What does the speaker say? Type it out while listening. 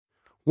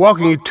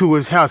walking into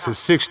his house at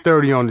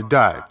 6:30 on the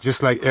dot,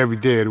 just like every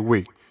day of the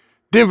week.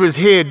 Denver's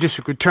head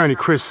district attorney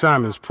Chris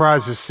Simons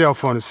prides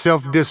himself on his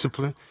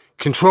self-discipline,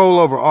 control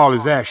over all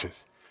his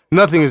actions.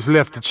 Nothing is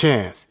left to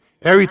chance.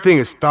 Everything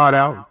is thought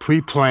out,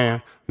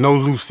 pre-planned, no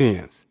loose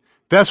ends.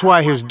 That's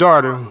why his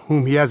daughter,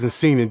 whom he hasn't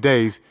seen in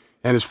days,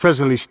 and is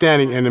presently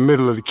standing in the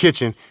middle of the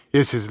kitchen,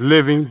 is his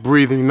living,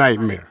 breathing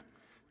nightmare.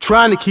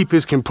 Trying to keep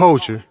his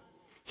composure,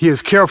 he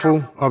is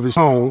careful of his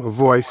tone of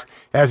voice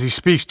as he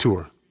speaks to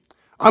her.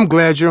 I'm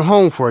glad you're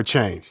home for a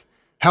change.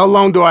 How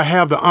long do I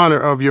have the honor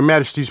of your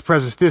majesty's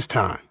presence this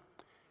time?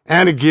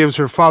 Anna gives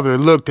her father a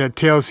look that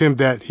tells him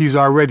that he's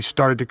already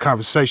started the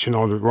conversation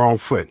on the wrong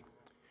foot.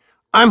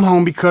 I'm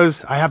home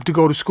because I have to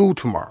go to school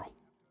tomorrow.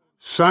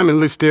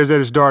 Simon stares at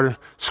his daughter.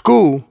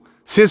 School?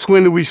 Since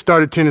when did we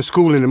start attending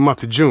school in the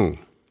month of June?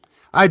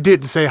 I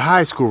didn't say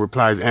high school,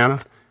 replies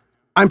Anna.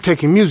 I'm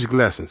taking music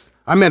lessons.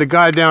 I met a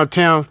guy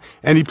downtown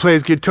and he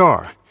plays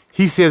guitar.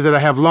 He says that I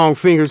have long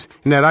fingers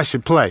and that I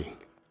should play.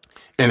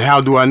 And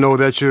how do I know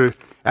that you're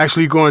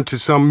actually going to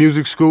some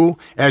music school,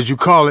 as you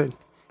call it,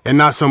 and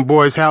not some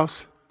boy's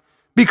house?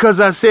 Because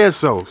I said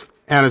so,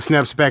 Anna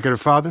snaps back at her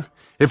father.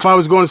 If I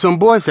was going to some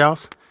boy's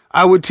house,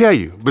 I would tell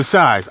you.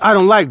 Besides, I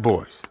don't like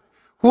boys.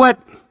 What?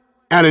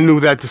 Anna knew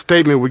that the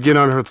statement would get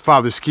under her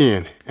father's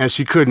skin, and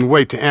she couldn't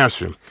wait to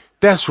answer him.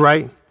 That's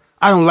right.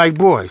 I don't like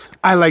boys.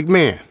 I like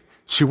men.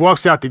 She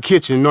walks out the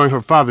kitchen knowing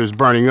her father is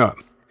burning up,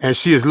 and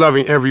she is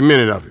loving every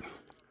minute of it.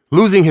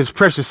 Losing his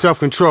precious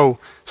self-control,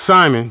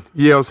 Simon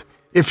yells,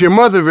 If your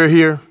mother were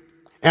here,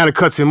 Anna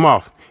cuts him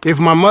off. If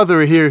my mother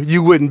were here,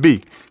 you wouldn't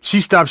be. She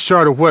stops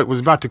short of what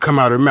was about to come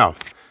out her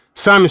mouth.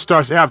 Simon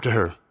starts after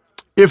her.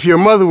 If your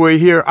mother were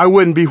here, I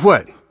wouldn't be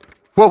what?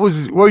 What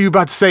were you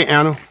about to say,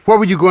 Anna? What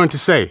were you going to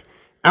say?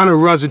 Anna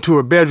runs into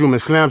her bedroom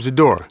and slams the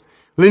door.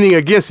 Leaning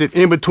against it,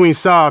 in between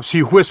sobs, she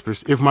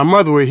whispers, If my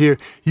mother were here,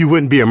 you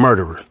wouldn't be a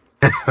murderer.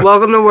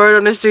 Welcome to Word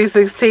on the Street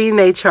 16.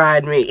 They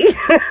tried me.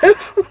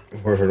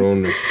 Word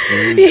on the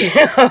street.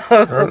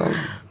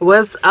 Yeah.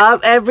 What's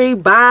up,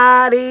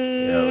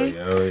 everybody?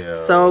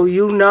 Yo. So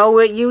you know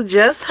what you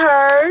just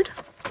heard.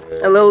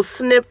 A little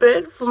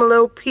snippet from a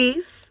little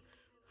piece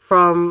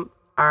from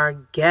our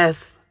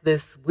guest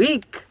this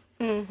week.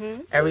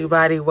 Mm-hmm.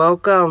 Everybody,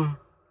 welcome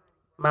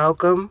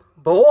Malcolm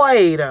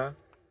Boyd.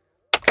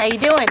 How you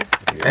doing?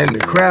 And the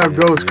crowd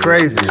goes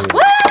crazy.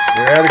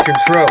 They're out of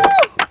control.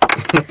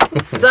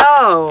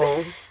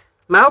 So,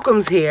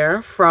 Malcolm's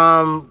here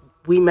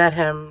we met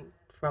him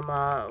from,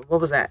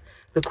 what was that?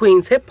 The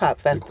Queen's Hip Hop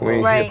Festival. The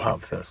Queen's Right. Hip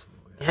Hop Festival.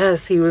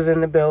 Yes, he was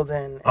in the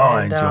building. Oh,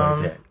 I enjoyed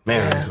that.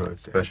 Man, I enjoyed that.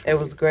 Special. It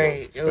was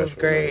great. It was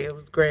great. It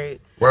was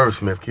great.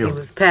 Wordsmith He killed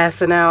was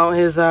passing out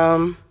his,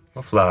 my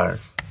flyers.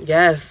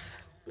 yes,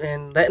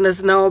 and letting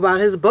us know about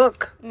his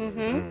book.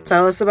 Mm-hmm.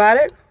 Tell us about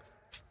it.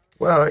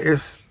 Well,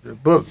 the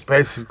book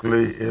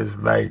basically is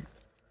like,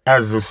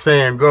 as the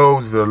saying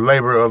goes, the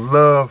labor of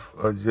love.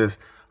 Or just,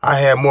 I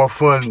had more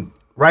fun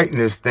writing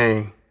this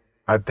thing,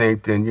 I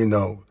think, than,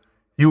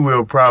 you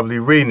will probably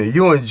reading it.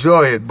 You'll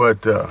enjoy it,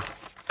 but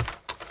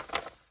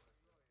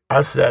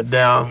I sat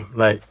down,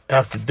 like,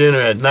 after dinner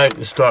at night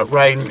and start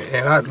writing,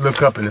 and I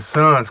look up and the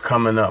sun's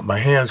coming up. My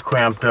hands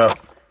cramped up,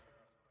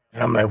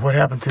 and I'm like, what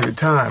happened to the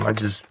time?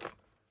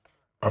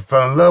 I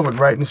fell in love with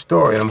writing the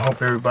story, and I'm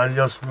hoping everybody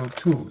else will,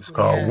 too. It's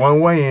called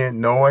One Way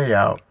In, No Way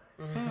Out.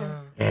 Mm-hmm.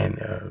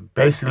 And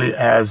basically,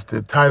 as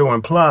the title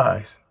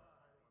implies,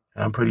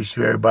 and I'm pretty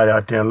sure everybody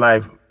out there in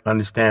life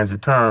understands the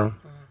term,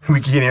 we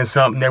get in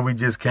something that we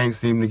just can't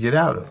seem to get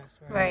out of.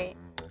 Right.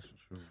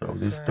 So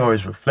this story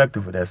is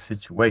reflective of that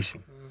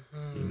situation.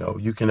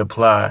 You can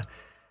apply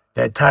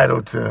that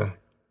title to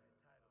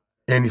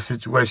any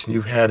situation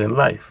you've had in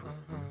life.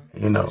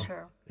 So true.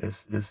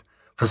 It's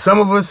for some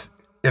of us,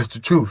 it's the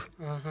truth.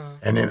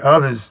 And then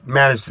others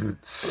manage to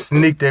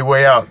sneak their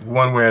way out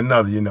one way or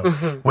another,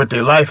 with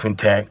their life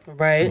intact.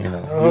 Right.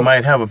 You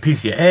might have a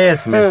piece of your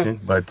ass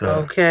missing, but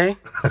Okay.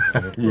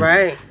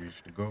 Right.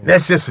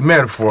 that's just a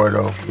metaphor,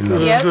 though.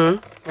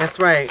 Yep. That's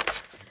right.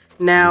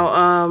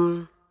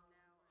 Now,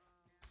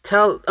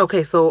 so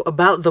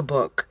about the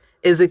book.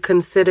 Is it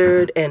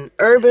considered an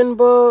urban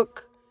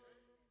book?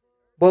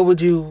 What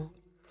would you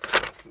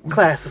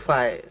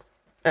classify it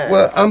as?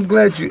 Well, I'm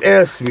glad you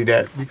asked me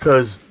that,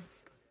 because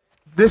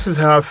this is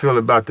how I feel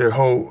about that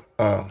whole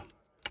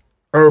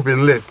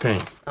urban lit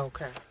thing.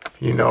 Okay.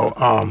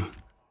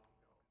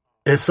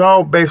 It's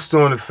all based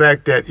on the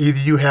fact that either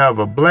you have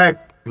a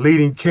black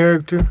leading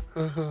character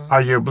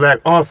or you're a black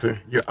author,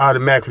 you're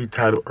automatically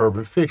titled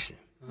urban fiction.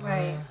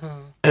 Right.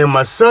 And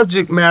my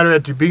subject matter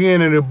at the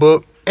beginning of the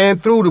book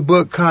and through the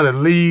book kind of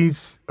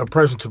leads a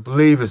person to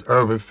believe it's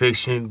urban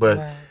fiction.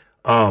 But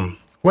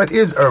what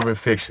is urban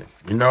fiction?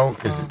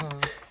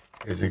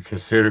 Is it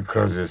considered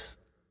because it's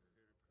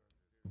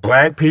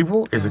black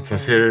people? Is it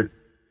considered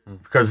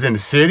because it's in the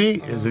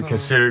city? Is it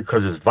considered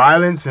because there's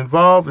violence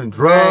involved and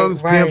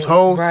drugs, pimps,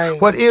 hoes?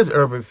 Right. What is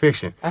urban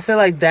fiction? I feel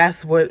like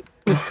that's what...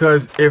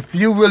 Because if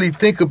you really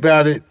think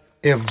about it,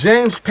 if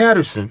James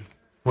Patterson,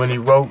 when he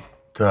wrote,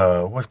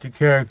 what's the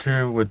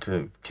character with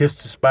the Kiss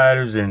the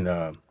Spiders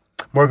and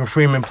Morgan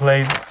Freeman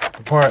played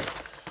the part.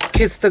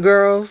 Kiss the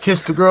Girls.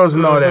 Kiss the Girls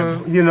and all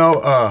that. You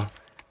know,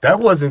 that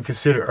wasn't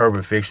considered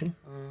urban fiction.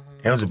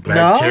 It was a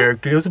black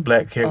character. It was a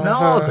black character.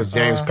 No, because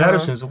James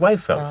Patterson's a white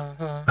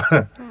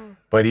fella.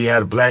 But he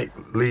had a black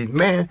lead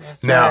man.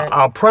 That's now, right.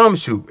 I'll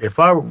promise you, if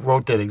I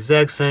wrote that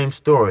exact same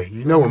story,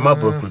 you know where my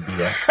book would be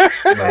at.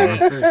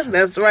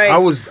 That's right. I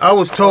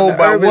was told the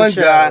by urban one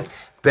guy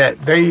shows. that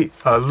they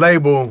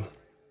label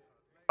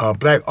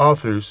black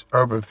authors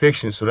urban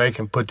fiction so they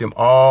can put them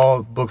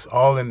books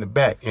all in the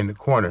back, in the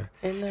corner.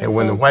 And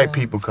when the white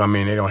people come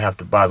in, they don't have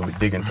to bother with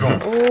digging through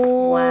them.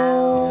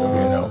 Wow.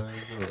 You know?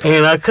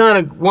 And I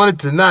kind of wanted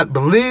to not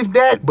believe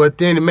that, but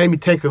then it made me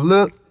take a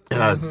look,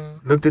 and I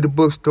looked at the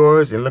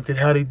bookstores and looked at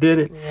how they did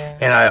it. Yeah.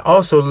 And I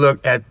also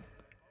looked at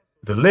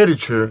the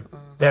literature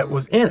that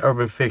was in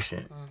urban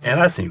fiction.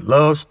 And I see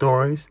love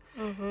stories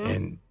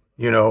and,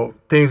 you know,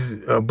 things,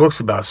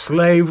 books about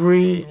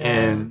slavery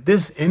and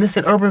it's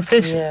in urban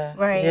fiction. Yeah.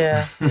 Right.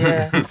 Yeah.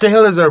 Yeah. What the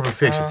hell is urban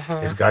fiction?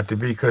 It's got to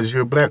be because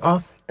you're a black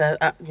author.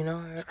 I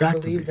got to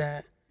believe be.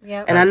 that.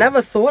 Yep. And I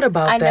never thought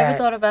about I that. never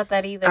thought about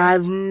that either.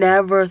 I've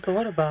never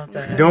thought about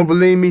that. You don't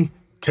believe me?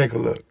 Take a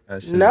look.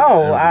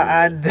 No,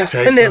 I Take a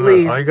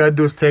definitely. look. All you gotta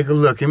do is take a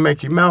look. It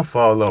make your mouth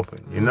fall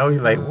open. You know,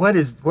 you're like, what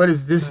is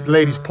this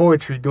lady's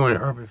poetry doing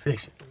in urban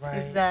fiction? Right.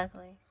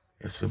 Exactly.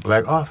 It's a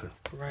black author.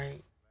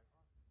 Right.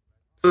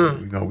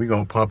 So we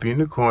gonna pump you in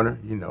the corner.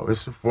 You know,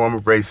 it's a form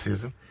of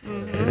racism,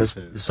 and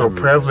it's so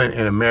prevalent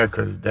in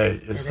America today.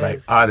 It's It like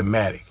is.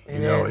 automatic. You It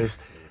know, is.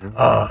 it's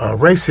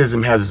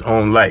racism has its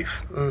own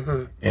life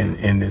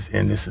in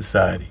this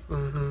society.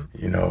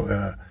 You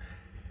know,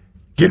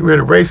 getting rid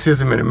of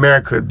racism in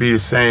America would be the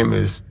same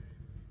as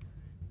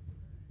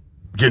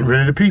getting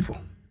rid of the people.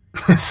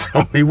 It's the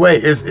only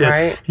way.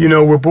 Right. You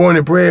know, we're born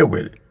and bred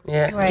with it.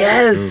 Yeah. Right.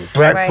 Yes.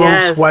 Black Right. folks,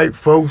 Yes. white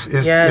folks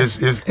is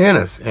Yes. in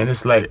us, and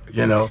it's like,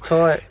 you know, It's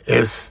taught.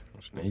 It's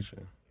nature.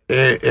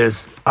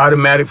 it's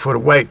automatic for the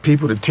white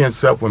people to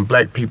tense up when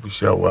black people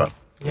show up,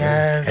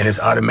 Yes. and it's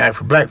automatic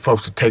for black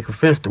folks to take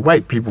offense to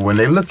white people when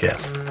they look at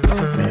them.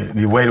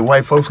 The way the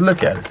white folks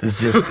look at us,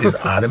 it's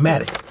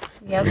automatic.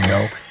 Yep. You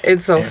know,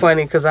 It's so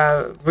funny because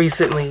I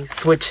recently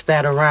switched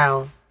that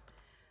around.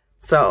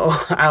 So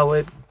I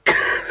would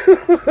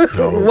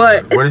so,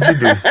 What? What did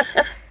you do?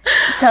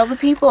 Tell the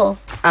people.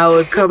 I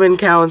would come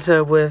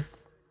encounter with,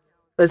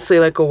 let's say,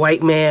 like a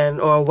white man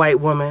or a white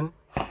woman,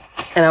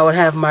 and I would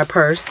have my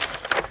purse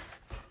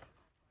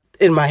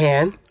in my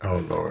hand, Oh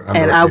Lord!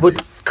 and I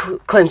would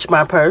clench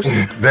my purse,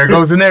 There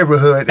goes the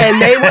neighborhood.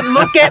 and they would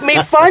look at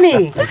me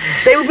funny.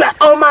 They would be like,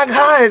 "Oh my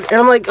God!" And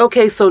I'm like,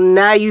 "Okay, so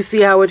now you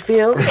see how it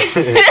feels."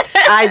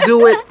 I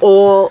do it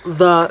all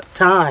the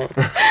time.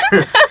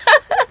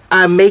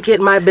 I make it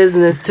my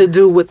business to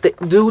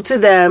do to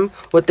them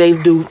what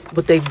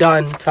they've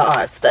done to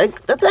us. That's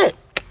it.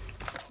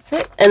 That's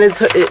it. And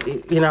it's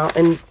you know,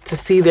 and to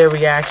see their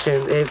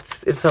reaction,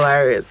 it's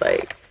hilarious.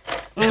 Like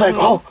they're like,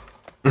 oh,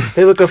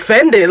 they look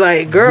offended.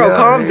 Like, girl, Yeah,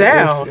 calm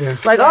down.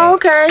 it's like, oh,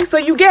 okay, so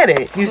you get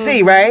it. You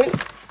see, right?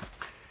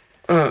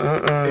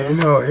 You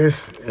know,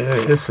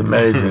 it's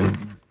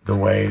amazing the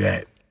way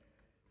that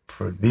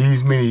for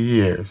these many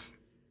years,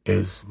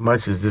 as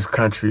much as this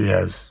country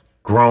has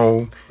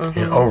grown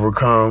and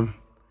overcome,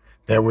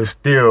 that we're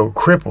still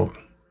crippled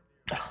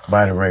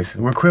by the racism.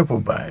 We're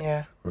crippled by it.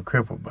 Yeah. We're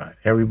crippled by it.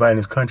 Everybody in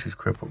this country is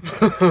crippled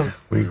by it.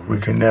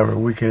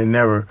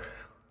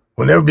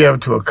 We'll never be able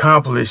to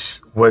accomplish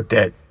what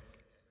that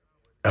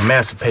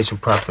Emancipation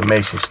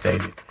Proclamation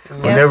stated.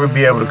 We'll never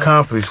be able to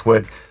accomplish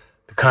what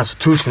the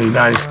Constitution of the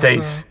United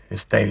States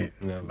has stated.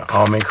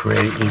 All men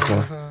created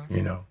equal.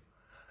 You know,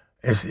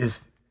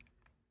 it's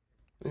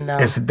No.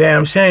 a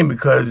damn shame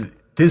because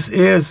this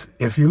is,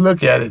 if you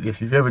look at it,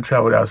 if you've ever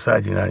traveled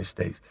outside the United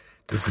States,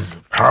 this is a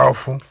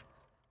powerful,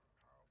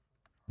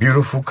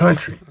 beautiful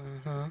country.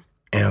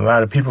 And a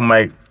lot of people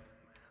might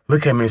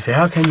look at me and say,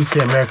 how can you say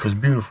America's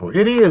beautiful?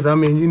 It is. I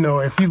mean, you know,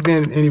 if you've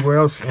been anywhere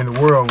else in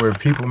the world where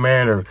people,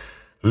 man, are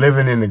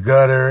living in the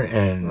gutter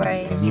and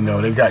you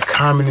know, they got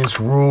communist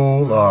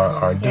rule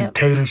or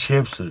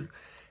dictatorships.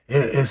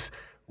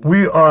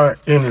 We are,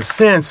 in a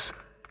sense,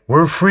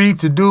 we're free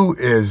to do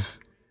is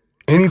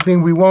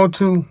anything we want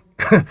to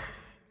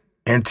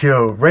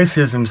until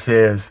racism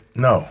says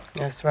no.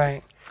 That's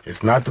right.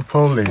 It's not the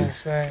police.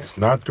 That's right. It's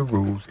not the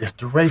rules. It's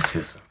the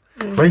racism.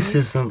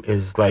 Racism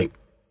is like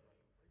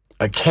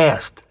a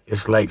caste.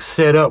 It's like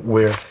set up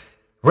where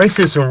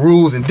racism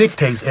rules and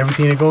dictates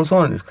everything that goes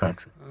on in this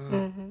country.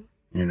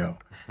 You know.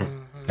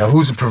 Now,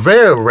 who's the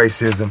purveyor of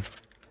racism?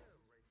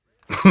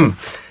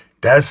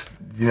 That's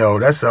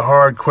a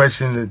hard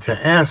question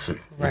to answer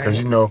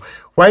because you know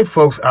white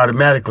folks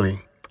automatically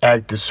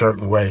act a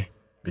certain way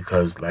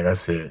because, like I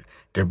said,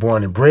 they're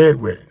born and bred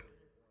with it.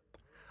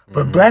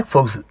 But black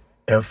folks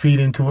feed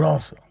into it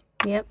also.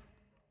 Yep.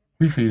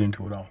 We feed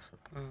into it also.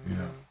 You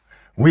know,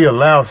 we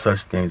allow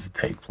such things to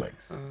take place.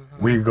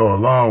 We go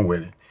along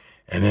with it,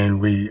 and then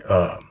we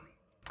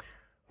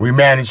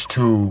manage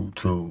to.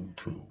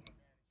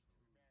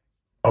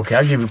 Okay,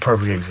 I'll give you a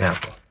perfect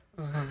example.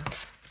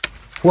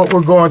 What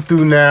we're going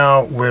through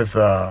now with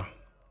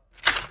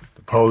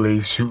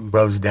police shooting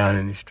brothers down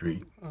in the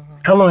street.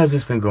 How long has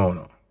this been going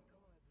on?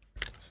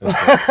 Since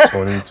like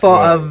 2012.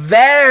 For a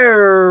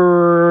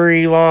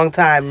very long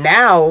time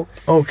now.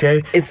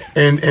 Okay. It's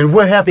and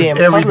what happens being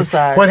every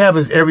publicized. what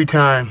happens every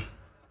time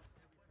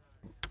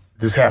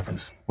this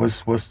happens?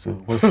 What's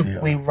the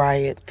We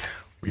riot.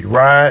 we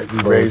riot, we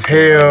raise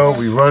hell,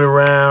 we run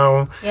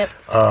around, Yep.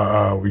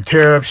 we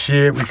tear up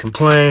shit, we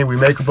complain, we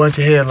make a bunch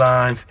of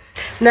headlines,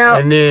 Now,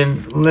 and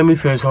then let me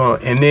finish. Hold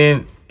on. And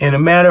then in a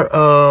matter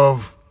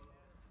of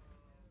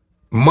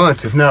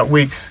months, if not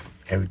weeks,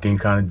 everything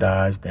kind of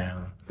dies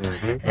down,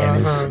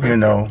 and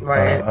it's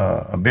Right.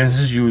 business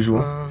as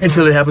usual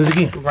until it happens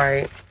again.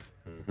 right.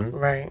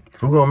 Right.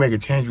 If we're gonna make a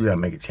change, we gotta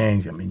make a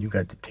change. I mean, you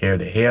got to tear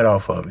the head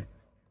off of it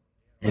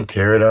and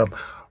tear it up,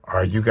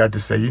 or you got to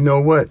say, you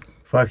know what,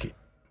 fuck it.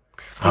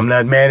 I'm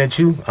not mad at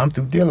you. I'm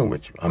through dealing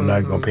with you. I'm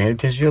not gonna pay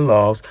attention to your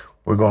laws.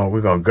 We're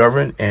gonna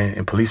govern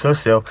and police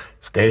ourselves.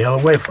 Stay the hell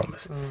away from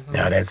us.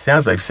 Now that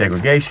sounds like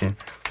segregation,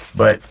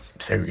 but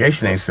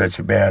segregation ain't such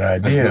a bad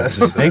idea. If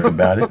you think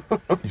about it.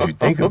 If you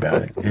think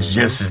about it, it's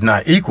just it's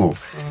not equal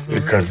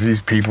because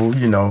these people,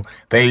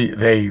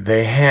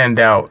 they hand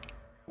out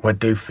what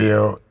they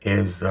feel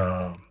is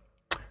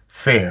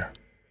fair.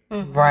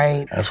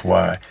 Right. That's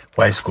why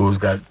white schools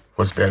got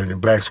what's better than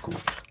black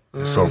schools,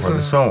 and so forth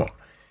and so on.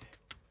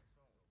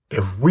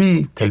 If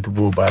we take the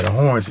bull by the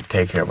horns and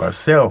take care of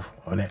ourselves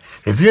on that,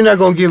 if you're not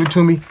gonna give it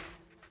to me,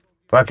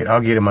 fuck it, I'll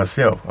get it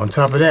myself. On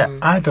top of that,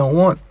 I don't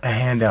want a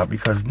handout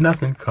because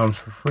nothing comes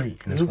for free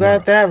in this You world.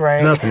 got that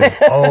right. Nothing is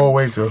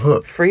always a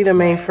hook.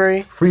 Freedom ain't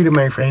free. Freedom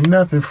ain't free. Ain't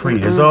nothing free.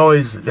 There's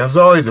always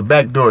a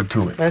back door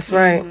to it. That's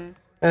right.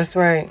 That's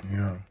right.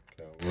 Yeah.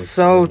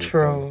 So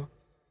true.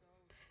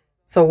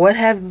 So what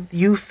have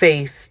you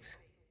faced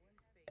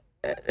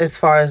as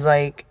far as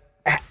like,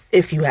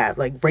 if you have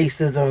like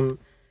racism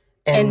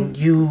and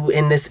you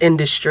in this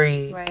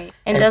industry, Right.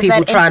 and does people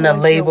that trying to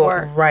influence your label,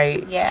 work?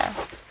 right? Yeah.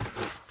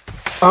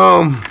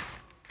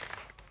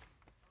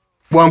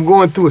 Well, I'm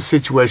going through a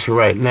situation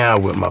right now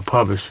with my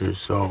publisher,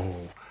 so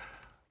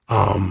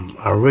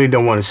I really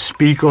don't want to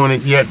speak on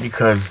it yet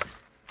because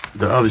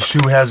the other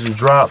shoe hasn't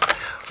dropped.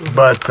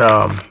 But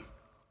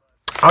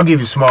I'll give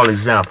you a small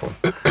example.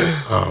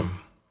 I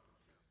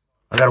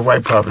got a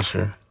white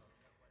publisher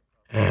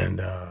and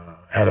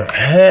had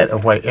a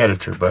white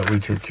editor, but we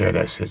took care of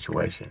that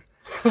situation.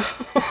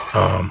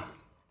 I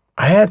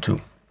had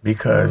to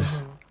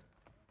because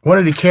one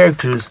of the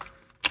characters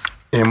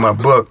in my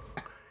book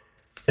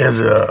is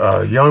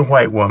a young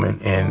white woman,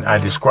 and I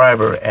describe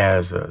her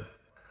as a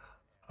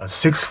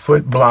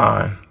 6-foot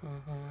blonde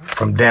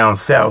from down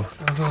south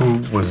who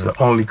was the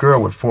only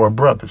girl with 4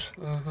 brothers.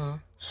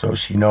 So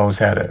she knows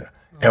how to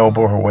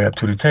elbow her way up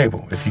to the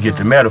table. If you get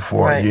the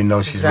metaphor, Right. you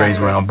know she's Exactly.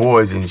 raised around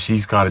boys and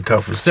she's kind of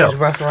tough herself. She's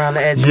rough around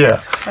the edges. Yeah,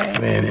 Right.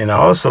 and I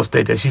also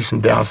state that she's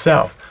from down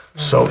south.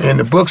 So in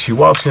the book, she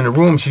walks in the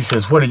room, she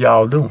says, "What are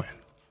y'all doing?"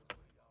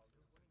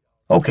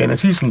 Okay, now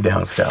she's from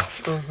down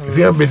south. If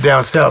you ever been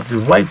down south, the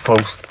white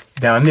folks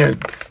down there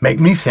make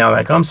me sound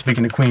like I'm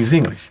speaking the Queen's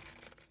English.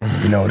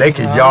 You know, they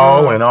can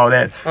y'all and all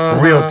that,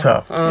 real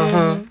tough.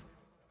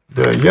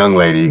 The young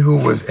lady who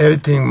was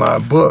editing my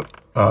book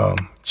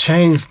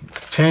changed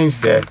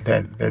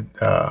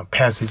that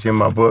passage in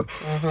my book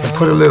and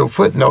put a little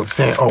footnote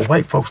saying, "Oh,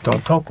 white folks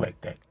don't talk like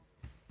that."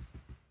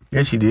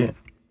 Yes, she did.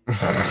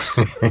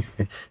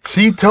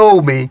 She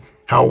told me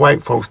how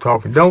white folks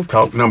talk and don't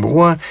talk, number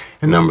one.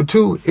 And number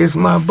two, it's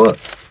my book.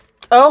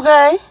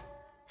 Okay.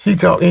 She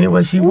talk any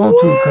way she want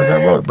to because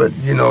I wrote it. But,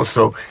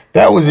 so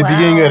that was the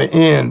beginning of the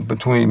end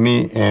between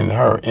me and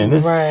her. And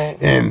this, Right.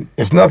 and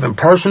it's nothing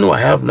personal. I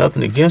have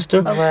nothing against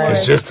her. Right.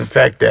 It's just the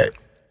fact that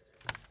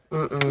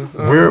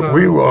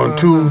we were on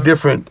two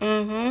different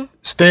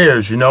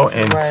stairs, and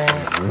Right.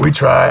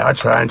 I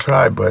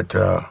try, but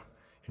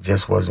it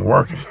just wasn't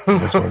working.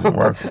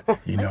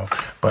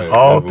 But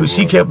all through,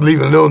 she kept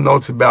leaving little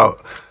notes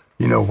about,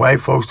 white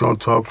folks don't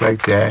talk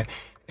like that.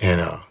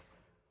 And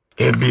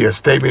it'd be a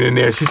statement in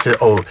there. She said,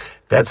 "Oh,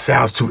 that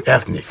sounds too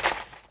ethnic."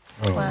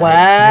 Wow.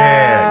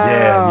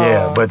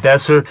 Yeah. But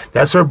that's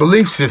her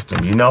belief system,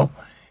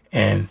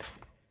 and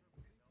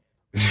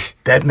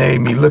that made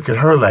me look at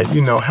her like,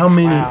 how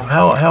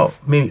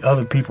many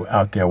other people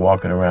out there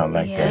walking around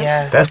like that?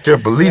 Yes. That's their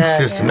belief Yes.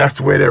 system. That's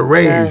the way they're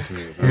raised.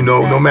 Yes.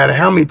 No matter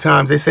how many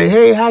times they say,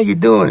 "Hey, how you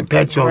doing?" and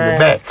pat you on the Right,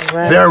 back,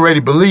 right. they're already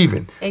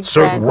believing. Exactly.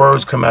 Certain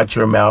words come out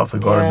your mouth are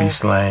going to be Yes.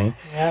 slang,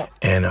 Yep.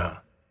 and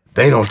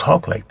they don't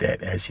talk like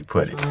that, as she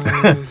put it.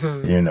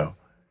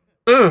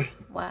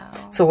 Wow.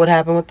 So what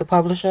happened with the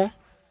publisher?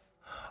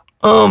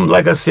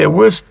 Like I said,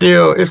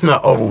 it's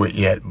not over with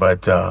yet,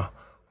 but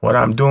what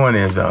I'm doing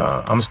is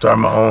I'm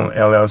starting my own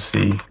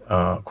LLC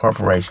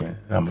corporation.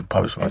 I'm a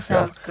publisher That myself.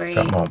 sounds great.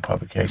 Start my own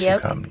publication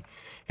Yep. company.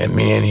 And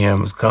me and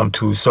him has come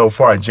to, so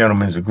far, a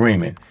gentleman's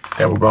agreement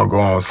that we're going to go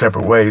on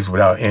separate ways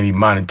without any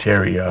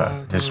monetary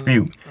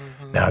dispute.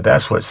 Now,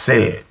 that's what's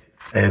said.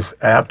 Is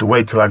I have to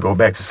wait till I go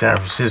back to San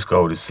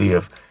Francisco to see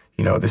if,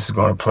 this is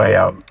going to play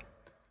out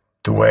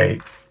the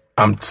way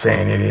I'm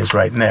saying it is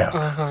right now.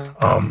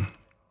 I'm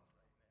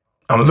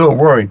a little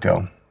worried,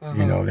 though,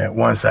 You know, that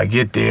once I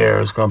get there,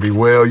 it's going to be,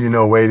 well, you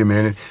know, wait a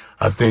minute.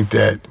 I think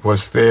that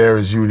what's fair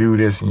is you do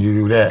this and you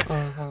do that.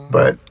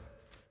 But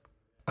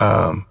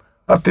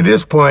up to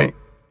this point,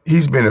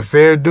 he's been a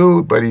fair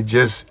dude, but he's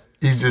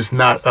just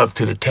not up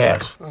to the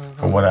task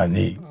for what I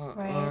need.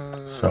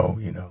 Right. So,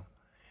 you know,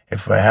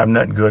 if I have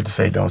nothing good to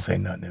say, don't say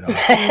nothing at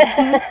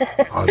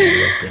all. I'll leave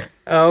it at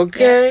that.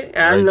 Okay,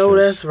 I know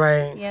Righteous. that's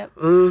right. Yep.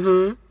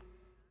 Mm-hmm.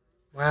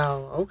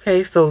 Wow.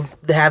 Okay, so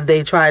have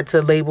they tried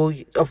to label?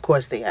 Of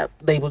course, they have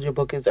labeled your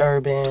book as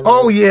urban.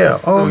 Oh yeah,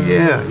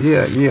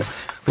 yeah.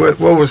 What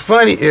was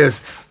funny is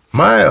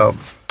my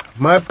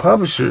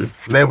publisher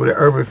labeled it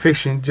urban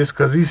fiction just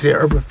because he said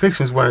urban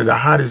fiction is one of the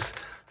hottest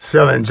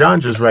selling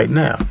genres right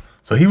now.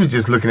 So he was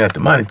just looking at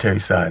the monetary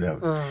side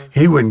of it.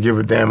 He wouldn't give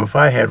a damn if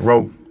I had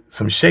wrote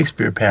some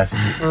Shakespeare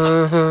passages.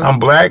 I'm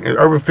black and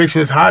urban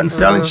fiction is hot and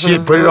selling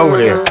shit. Put it over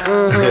there.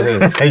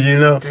 You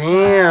know.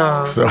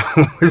 Damn. So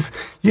it's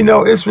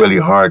it's really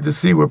hard to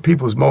see where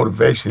people's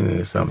motivation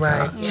is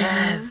sometimes. Right.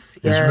 Yes.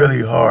 It's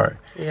really hard.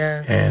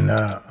 Yes. And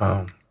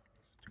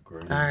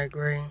I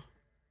agree.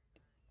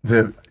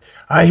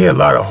 I hear a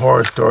lot of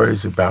horror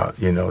stories about,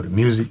 the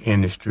music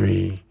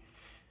industry,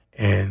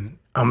 and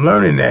I'm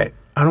learning that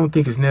I don't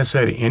think it's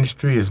necessarily the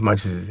industry as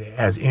much as it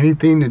has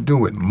anything to do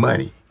with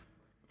money.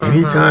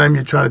 Anytime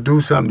you're trying to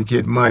do something to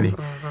get money,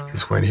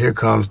 it's when here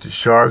comes the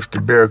sharks, the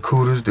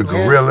barracudas, the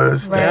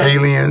gorillas, the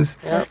aliens,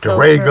 the so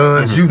ray true.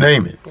 guns, you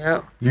name it.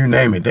 Yep. You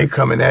name it. They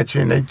coming at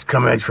you, and they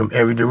coming at you from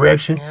every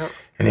direction. Yep.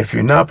 And if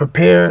you're not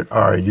prepared,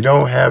 or you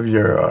don't have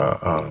your,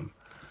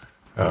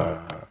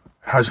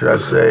 how should I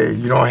say,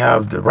 you don't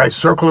have the right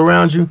circle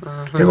around you,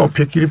 they're going to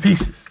pick you to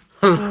pieces.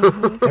 They're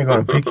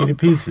going to pick you to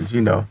pieces,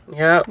 Yep.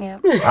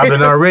 Yep. I've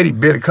been already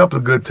bit a couple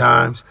of good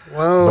times,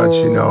 Whoa.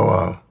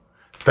 but,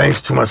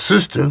 thanks to my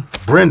sister,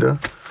 Brenda,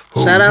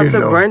 who, Shout out to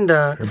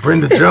Brenda.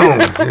 Brenda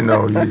Jones,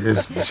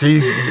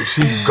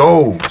 she's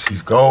gold.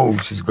 She's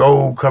gold. She's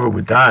gold covered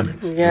with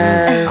diamonds.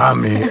 Yes. I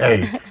mean,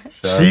 hey, Shout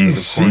out to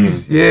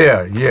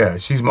the queen.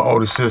 she's my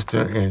older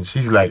sister, and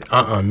she's like,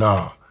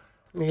 nah,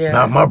 Yeah.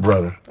 not my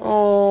brother.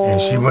 Oh. And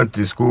she went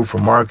to school for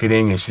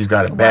marketing, and she's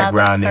got a Wow,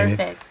 background that's in it.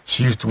 perfect.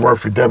 She used to work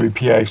for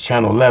WPIX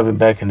Channel 11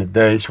 back in the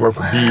day. She worked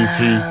for BET,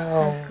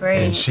 That's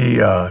great. and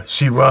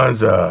she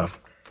runs a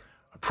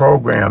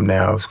program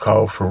now. It's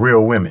called For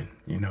Real Women.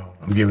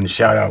 I'm giving a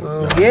shout out.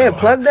 Yeah,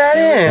 plug that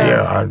in.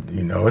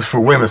 Yeah, it's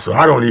for women, so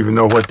I don't even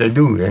know what they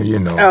do. Oh, I don't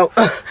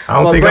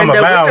well, think Brenda, I'm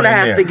allowed we're gonna in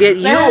have there. to get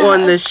you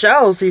on the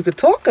show so you could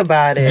talk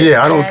about it.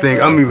 Yeah, I don't think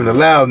I'm even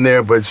allowed in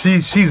there, but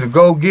she's a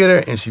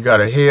go-getter, and she got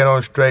her head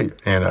on straight,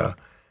 and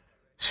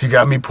she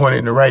got me pointed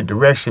in the right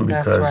direction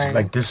That's because, right.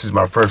 like, this is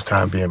my first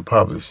time being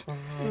published,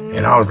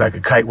 and I was like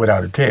a kite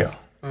without a tail.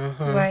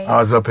 Right.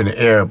 I was up in the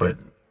air, but,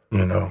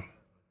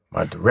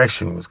 my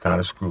direction was kind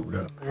of screwed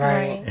up,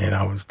 Right. and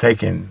I was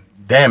taking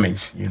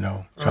damage,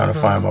 trying to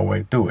find my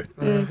way through it.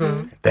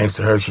 And thanks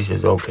to her, she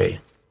says, okay,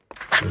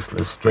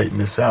 let's straighten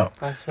this out.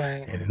 That's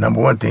right. And the number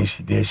one thing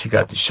she did, she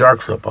got the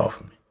sharks up off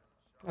of me.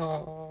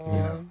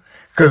 Oh.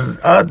 Because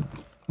I'll be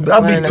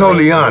Learn to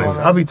totally make honest.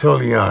 some I'll be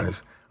totally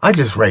honest. I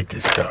just write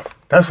this stuff.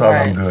 That's all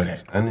I'm Right. good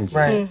at. Energy.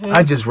 Right.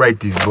 I just write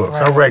these books.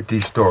 I Right. write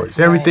these stories.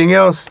 Everything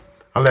else,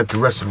 I let the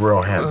rest of the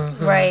world handle.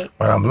 Right.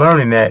 But I'm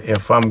learning that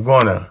if I'm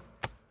going to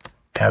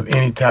have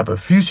any type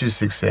of future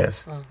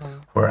success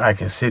where I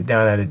can sit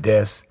down at a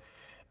desk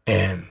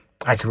and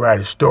I can write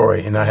a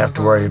story and not have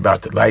to worry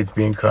about the lights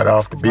being cut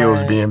off, the bills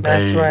Right. being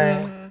paid,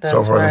 That's right. That's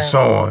so forth right. and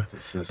so on,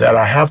 that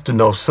I have to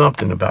know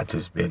something about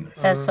this business.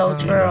 That's so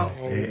true.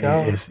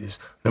 It's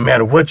no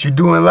matter what you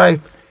do in life,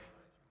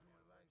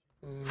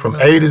 from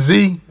A to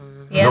Z,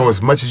 Yeah. know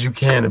as much as you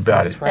can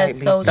about it. Right. That's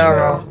Be so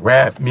thorough.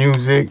 Rap,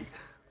 music,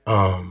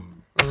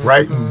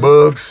 writing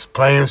books,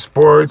 playing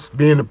sports,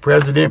 being the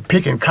president,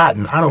 picking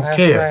cotton. I don't That's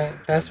care.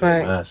 right. That's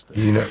right.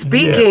 Master.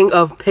 Speaking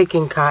of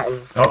picking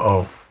cotton,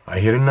 I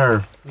hit a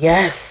nerve.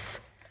 yes,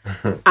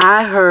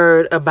 I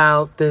heard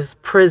about this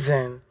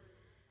prison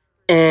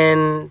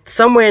in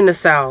somewhere in the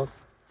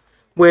South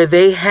where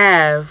they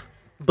have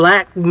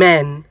black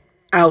men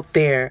out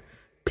there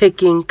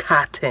picking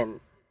cotton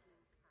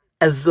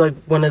as like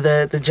one of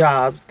the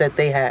jobs that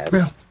they have.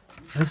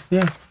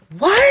 Yeah.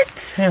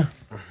 What? Yeah.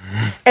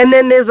 And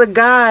then there's a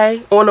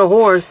guy on a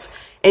horse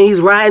and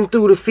he's riding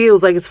through the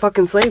fields like it's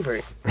fucking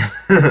slavery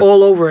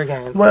all over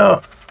again.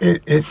 Well,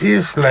 it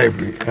is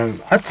slavery.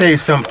 And I'll tell you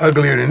something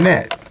uglier than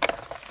that.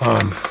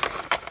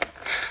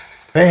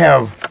 They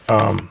have,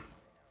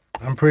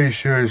 I'm pretty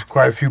sure there's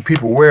quite a few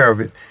people aware of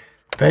it.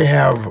 They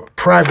have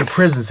private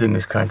prisons in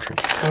this country.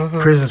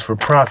 Prisons for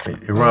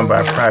profit. They're run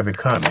by private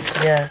companies.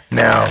 Yes.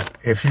 Now,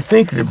 if you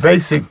think the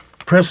basic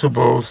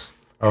principles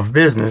of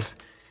business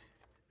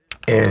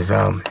is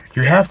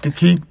you have to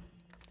keep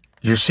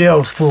your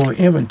shelves full of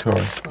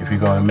inventory if you're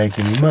going to make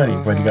any money,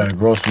 whether you got a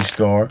grocery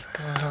store,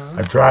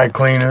 a dry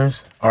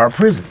cleaners, or a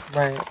prison.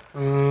 Right.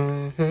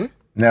 Mm-hmm.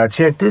 Now,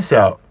 check this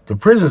out. The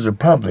prisons are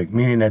public,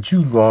 meaning that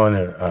you can go on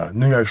a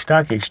New York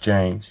Stock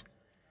Exchange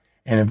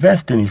and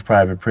invest in these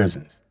private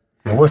prisons.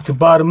 And what's the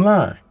bottom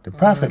line? The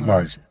profit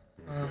margin.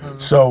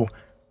 So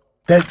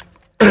that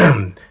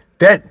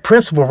that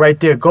principle right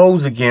there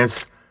goes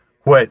against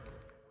what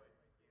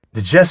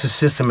the justice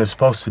system is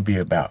supposed to be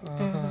about.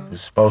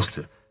 It's supposed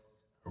to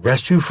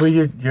arrest you for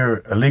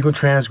your illegal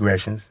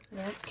transgressions,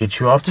 get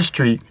you off the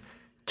street,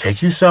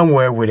 take you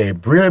somewhere where they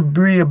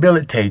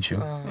rehabilitate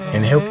you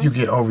and help you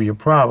get over your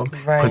problem,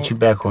 put you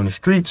back on the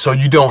street so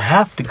you don't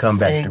have to come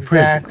back to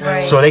prison.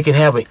 Right. So they can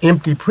have an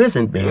empty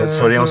prison bed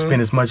so they don't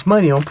spend as much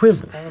money on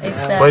prisons.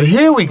 Exactly. But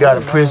here we got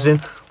a prison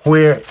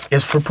where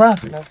it's for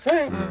profit. That's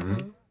right.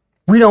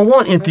 We don't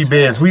want empty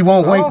beds. We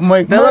want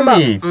make fill 'em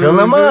money. up. Fill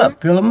them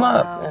up. Fill them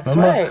up. That's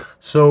Fill 'em right. up.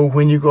 So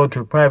when you go to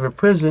a private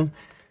prison,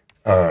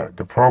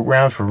 the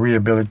programs for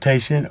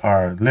rehabilitation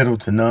are little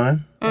to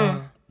none.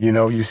 You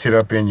know, you sit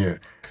up in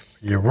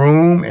your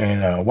room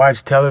and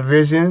watch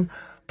television,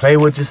 play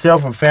with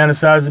yourself and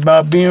fantasize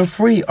about being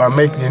free, or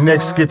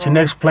get your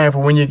next plan for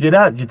when you get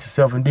out, get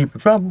yourself in deeper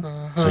trouble,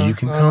 so you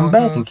can come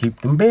back and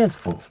keep them beds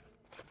full.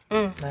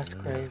 That's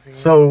crazy.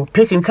 So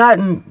picking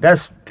cotton,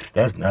 that's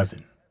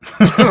nothing.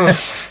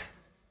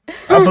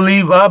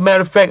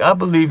 Matter of fact, I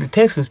believe the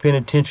Texas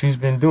penitentiary's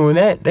been doing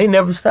that. They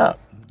never stop.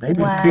 They've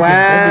been Wow. they've been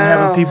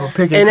having people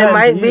picking And cotton it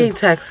might for be years.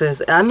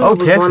 Texas. I know Oh, it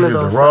was Texas one of is a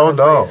those raw southern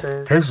dog.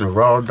 places. Texas is a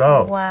raw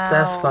dog. Wow.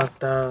 That's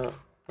fucked up.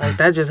 Like,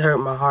 that just hurt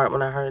my heart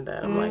when I heard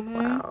that. I'm like,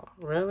 wow,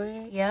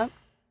 really? Yep.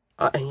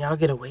 And y'all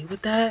get away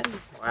with that?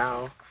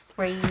 Wow.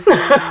 Crazy.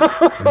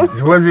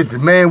 Was it the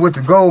man with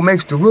the gold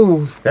makes the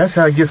rules? That's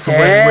how it gets away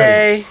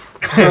Hey.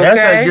 with. That's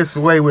how Okay. it gets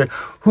away with.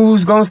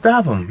 Who's gonna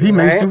stop him? He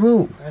makes Right. the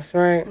rules. That's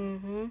right.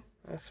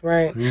 That's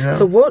right. You know?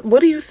 So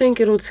what do you think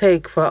it'll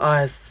take for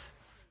us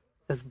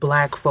as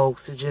Black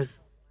folks to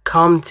just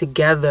come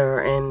together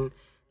and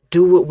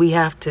do what we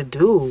have to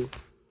do?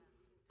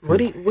 What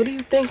do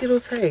you think it'll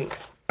take?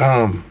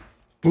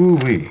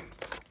 Ooh-wee.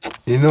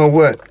 You know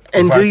what?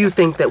 And If do I- you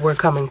think that we're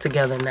coming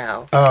together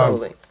now,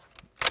 slowly?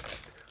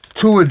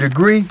 To a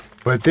degree,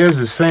 but there's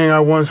a saying I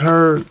once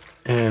heard,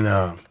 and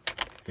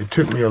it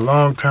took me a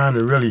long time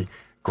to really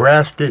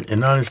grasp it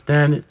and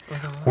understand it.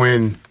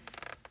 When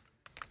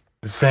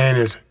the saying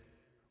is,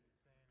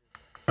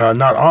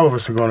 not all of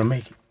us are going to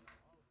make it.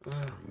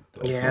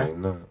 Yeah.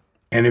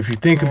 And if you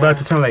think about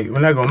the time, like, we're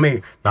not going to make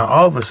it, not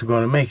all of us are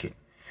going to make it.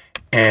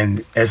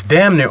 And it's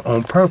damn near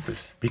on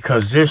purpose,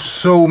 because there's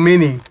so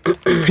many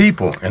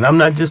people, and I'm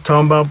not just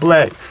talking about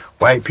black,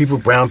 white people,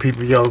 brown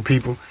people, yellow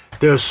people.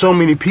 There are so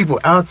many people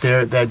out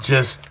there that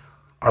just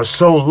are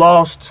so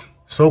lost,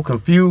 so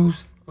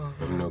confused.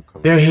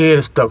 Their head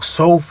is stuck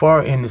so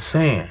far in the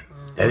sand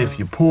that if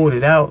you pulled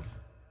it out,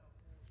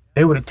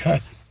 they would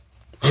attack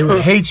you. They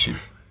would hate you.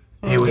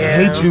 They would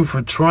hate you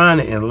for trying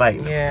to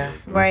enlighten them. Yeah.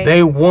 Right.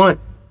 They want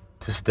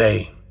to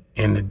stay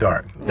in the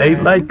dark. They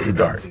like the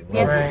dark.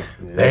 Right.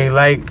 They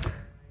like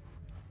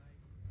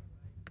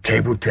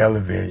cable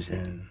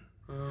television.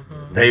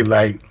 They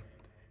like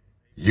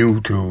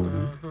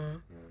YouTube.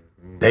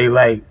 They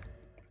like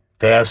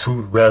fast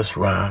food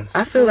restaurants.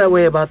 I feel that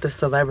way about the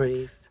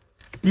celebrities.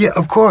 Yeah,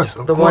 of course.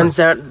 The ones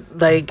that,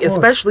 like,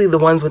 especially the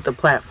ones with the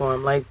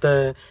platform, like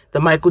the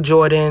Michael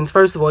Jordans.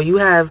 First of all, you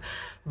have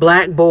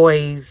black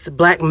boys,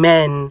 black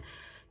men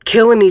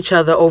killing each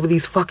other over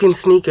these fucking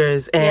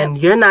sneakers, and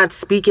you're not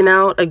speaking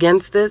out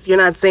against this. You're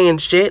not saying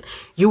shit.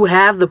 You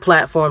have the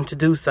platform to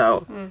do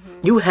so.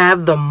 You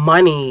have the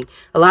money.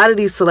 A lot of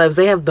these celebs,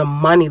 they have the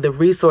money, the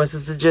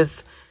resources to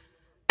just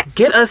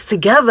get us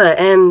together,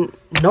 and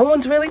no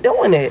one's really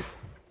doing it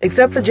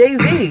except for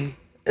Jay-Z,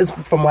 is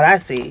from what I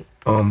see.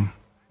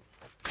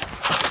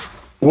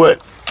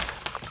 What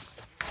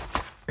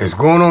is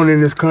going on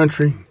in this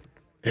country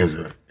is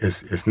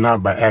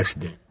not by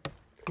accident.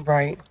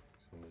 Right.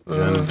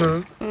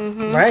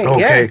 Right.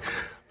 Okay. Yeah.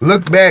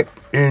 Look back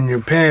in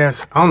your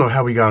past. I don't know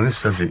how we got on this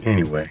subject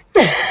anyway.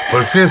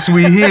 But since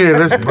we here,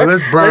 let's burn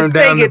Let's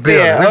down take the it building.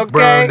 there, Let's okay?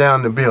 burn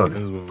down the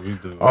building. What we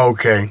do.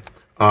 Okay.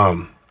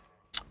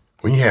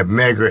 When you had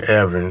Medgar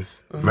Evers,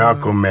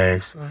 Malcolm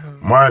X,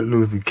 Martin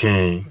Luther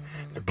King,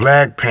 the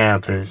Black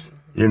Panthers,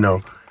 you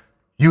know,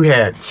 you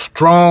had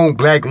strong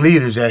black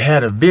leaders that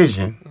had a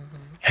vision,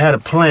 had a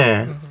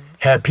plan,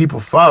 had people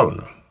following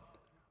them.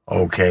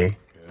 Okay.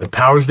 The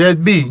powers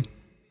that be,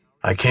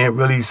 I can't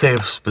really say a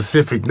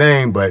specific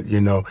name, but,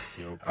 you know,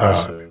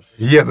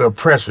 the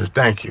oppressors,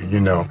 thank you. You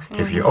know,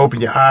 if you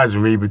open your eyes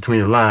and read between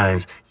the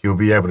lines, you'll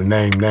be able to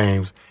name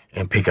names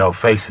and pick out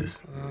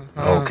faces.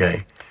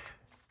 Okay.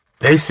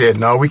 They said,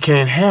 no, we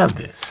can't have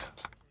this.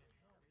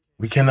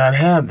 We cannot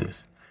have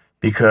this.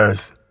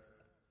 Because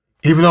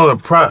even though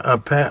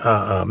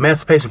the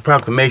Emancipation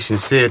Proclamation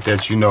said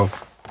that, you know,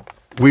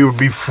 we would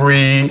be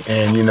free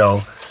and, you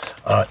know,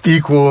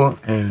 equal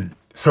and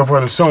so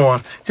forth and so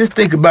on, just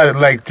think about it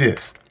like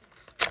this.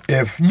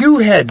 If you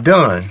had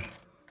done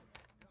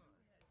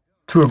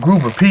to a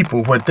group of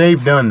people what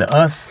they've done to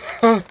us,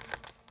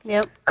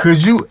 Yep.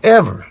 could you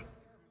ever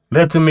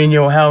let them in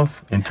your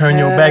house and turn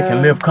your back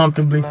and live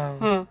comfortably?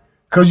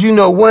 Because you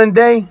know one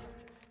day,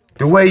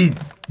 the way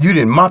you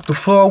didn't mop the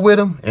floor with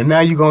them, and now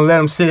you're going to let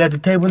them sit at the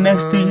table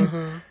next to you,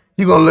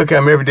 you're going to look at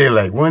them every day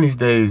like, one of these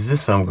days,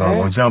 this something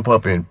going to jump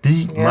up and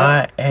beat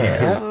my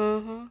ass.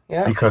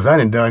 Yeah. because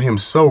I done him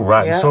so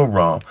rotten, Yeah. so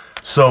wrong.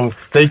 So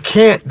they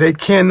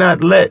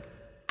cannot let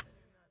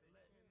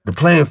the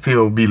playing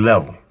field be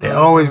level. They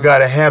always got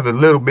to have a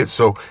little bit.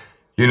 So,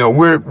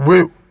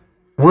 we're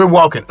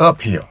walking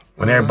uphill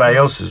when everybody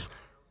else is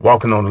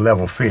walking on the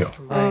level field.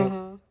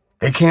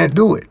 They can't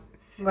do it.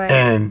 Right.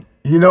 And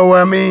you know what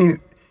I mean?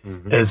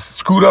 As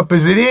screwed up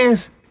as it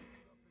is,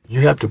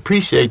 you have to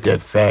appreciate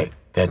that fact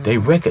that they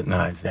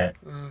recognize that.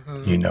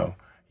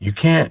 You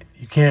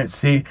can't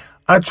see.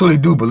 I truly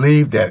do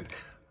believe that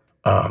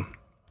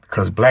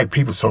because black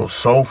people so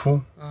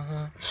soulful,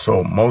 so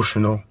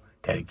emotional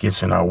that it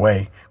gets in our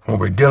way when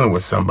we're dealing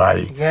with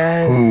somebody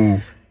who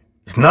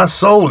is not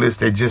soulless.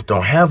 They just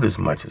don't have as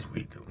much as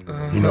we do.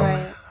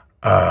 Right.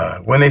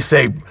 When they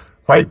say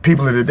white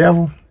people are the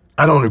devil,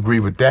 I don't agree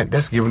with that.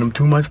 That's giving them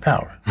too much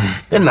power.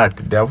 They're not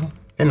the devil.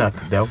 They're not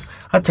the devil.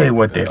 I tell you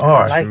what they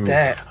are. I like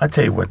that. I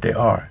tell you what they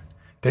are.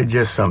 They're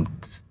just some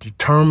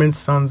determined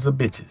sons of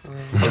bitches.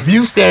 If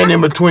you stand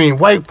in between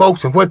white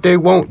folks and what they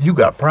want, you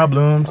got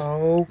problems.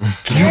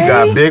 Okay. You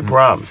got big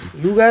problems.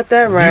 You got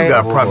that right. You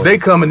got problems. They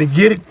coming to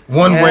get it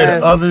one way or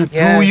the other,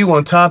 through you,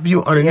 on top of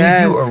you,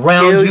 underneath you,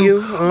 around kill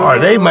you, or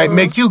they might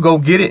make you go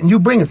get it and you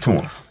bring it to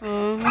them.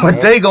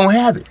 But they gonna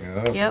have it.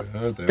 Yep.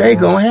 They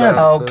gonna have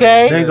it.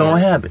 Okay. They gonna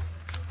have it.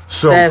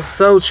 So That's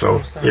so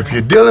true. So if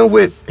you're dealing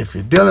with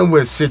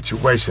a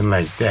situation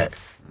like that,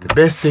 the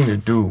best thing to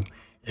do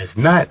is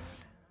not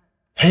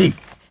hate.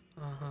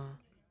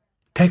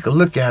 Take a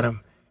look at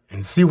them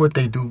and see what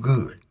they do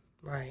good,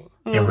 Right.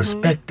 and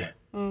respect that.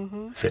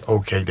 Say,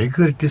 okay, they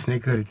good at this and they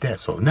good at that.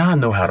 So now I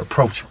know how to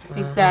approach you.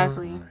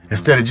 Exactly.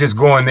 Instead of just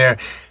going there,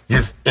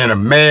 just in a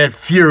mad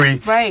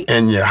fury, Right.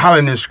 and you're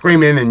hollering and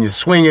screaming and you're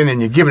swinging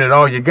and you're giving it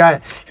all you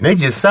got, and they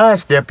just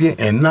sidestep you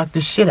and knock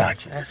the shit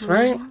out you. That's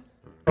right.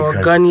 Or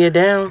Because- gun you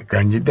down.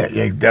 Gun you down.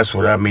 Yeah, that's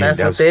what I mean.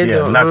 That's what they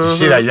do. Knock the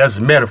shit out of you. That's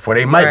a metaphor.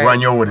 They might Right.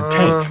 run you over with a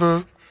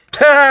tank.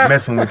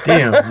 Messing with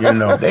them, they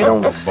don't. They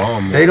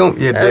don't.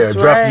 Yeah, they'll That's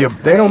drop right. you.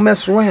 They don't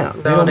mess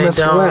around. No, they mess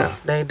don't. around.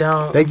 They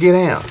don't. They get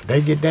down.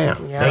 They get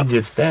down. Yep. They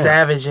get down.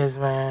 Savages,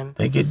 man.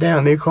 They get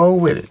down. They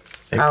cold with it.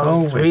 They I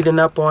cold was with reading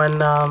up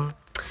on how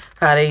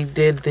they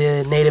did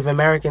the Native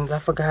Americans. I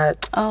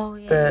forgot Oh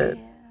yeah. The-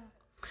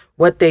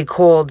 what they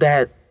called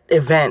that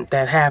event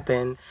that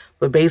happened.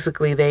 But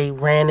basically, they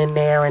ran in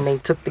there and they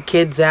took the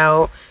kids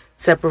out,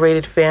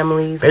 separated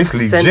families.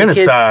 Basically sent the kids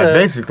genocide. to-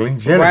 Basically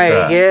genocide.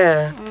 Right,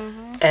 yeah.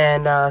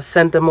 And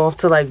sent them off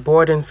to like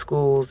boarding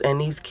schools.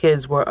 And these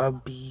kids were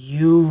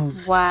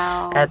abused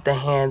Wow. at the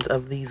hands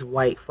of these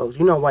white folks.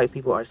 You know, white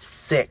people are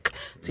sick.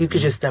 So you could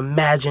just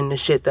imagine the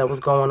shit that was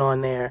going on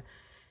there.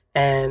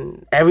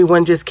 And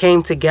everyone just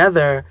came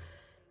together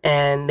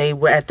and they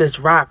were at this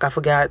rock. I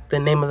forgot the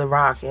name of the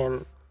rock.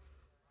 And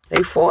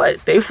they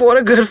fought. They fought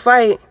a good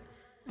fight.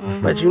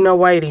 But you know,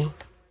 Whitey.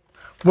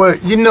 Well,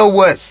 you know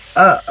what?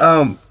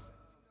 I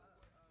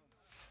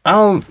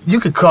don't. You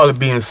could call it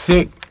being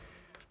sick,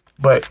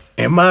 but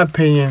in my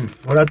opinion,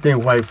 what I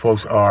think white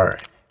folks are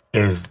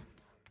is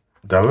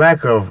the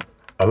lack of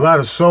a lot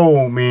of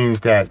soul. Means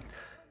that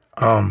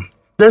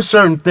there's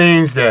certain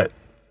things that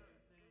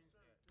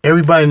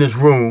everybody in this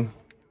room,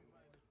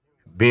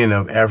 being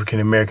of African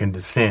American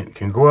descent,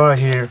 can go out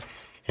here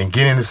and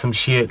get into some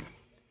shit,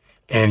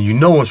 and you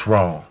know it's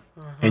wrong.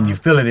 And you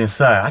feel it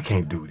inside. I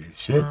can't do this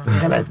shit.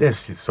 Man, that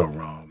shit's so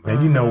wrong,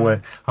 man. You know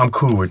what? I'm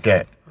cool with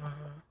that.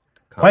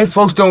 White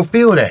folks don't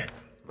feel that.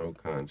 No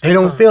conscience. They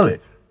don't feel it.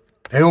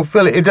 They don't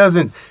feel it. It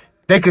doesn't.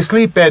 They can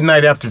sleep at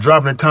night after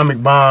dropping an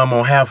atomic bomb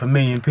on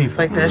 500,000 people. It's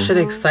like that shit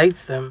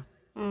excites them.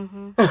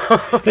 The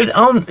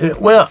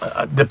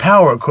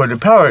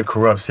power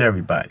corrupts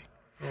everybody.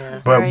 Yeah.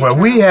 But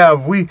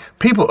we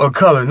people of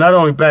color, not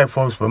only black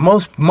folks, but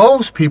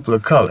most people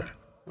of color.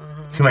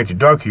 Seems like the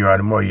darker you are,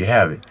 the more you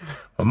have it.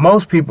 But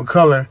most people of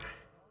color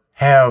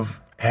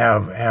have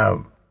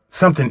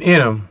something in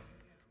them,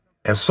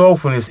 a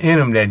soulfulness in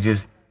them that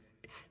just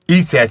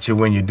eats at you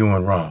when you're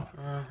doing wrong.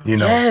 You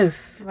know.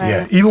 Yes.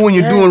 Yeah. Even when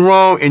you're doing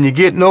wrong and you're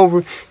getting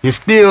over, you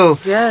still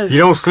you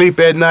don't sleep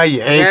at night.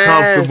 You ain't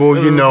comfortable.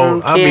 You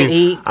know. I mean,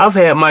 eat. I've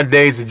had my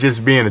days of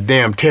just being a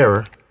damn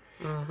terror,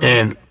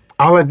 and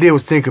all I did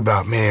was think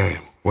about, man,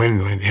 when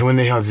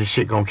the hell is this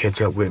shit gonna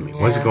catch up with me?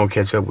 When's it gonna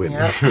catch up with me?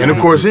 And of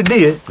course it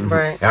did.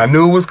 Right. I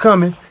knew it was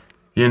coming.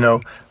 You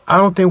know. I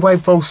don't think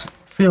white folks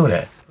feel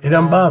that. It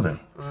doesn't bother them.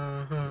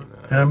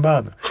 It doesn't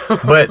bother them.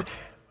 But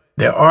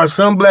there are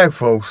some black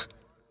folks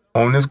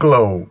on this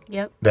globe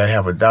that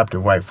have adopted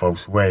white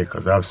folks' way,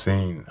 because I've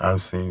seen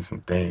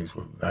some things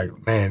where, like,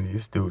 man,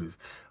 this dude is.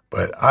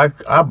 But I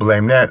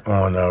blame that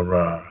on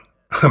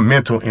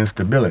mental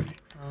instability.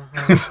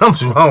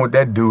 Something's wrong with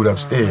that dude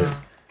upstairs.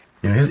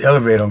 You know, his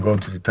elevator don't go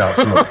to the top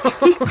floor.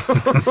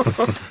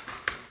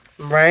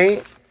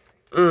 Right?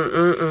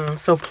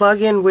 So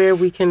plug in where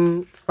we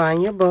can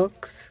find your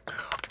books.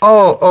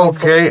 Oh,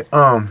 okay.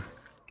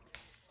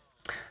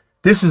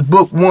 This is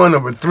book 1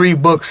 of a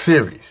 3-book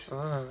series.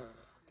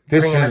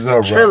 This Bringing is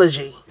us a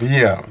trilogy.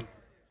 Yeah.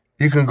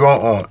 You can go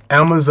on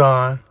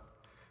Amazon.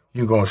 You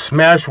can go on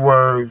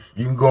Smashwords.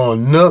 You can go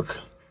on Nook.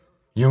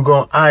 You can go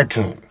on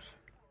iTunes.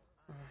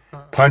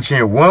 Punch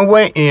in One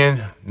Way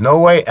In, No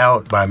Way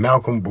Out by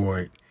Malcolm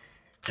Boyd,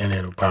 and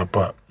it'll pop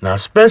up. Now,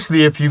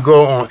 especially if you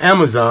go on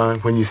Amazon,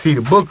 when you see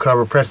the book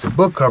cover, press the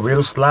book cover,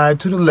 it'll slide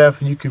to the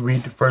left and you can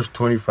read the first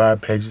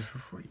 25 pages for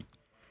free.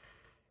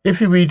 If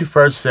you read the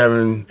first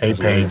 7, 8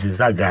 pages,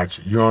 I got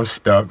you. You're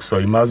unstuck, so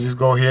you might just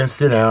go ahead and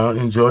sit down,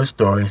 enjoy the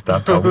story, and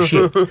stop talking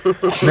shit.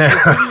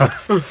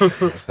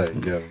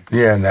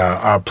 Now,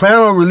 I plan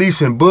on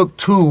releasing book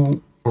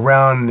 2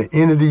 around the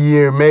end of the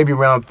year, maybe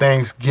around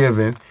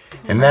Thanksgiving,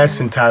 and that's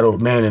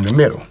entitled Man in the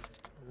Middle.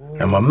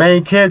 And my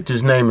main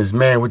character's name is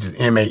Mann, which is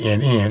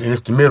M-A-N-N, and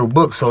it's the middle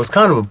book, so it's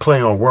kind of a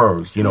play on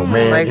words,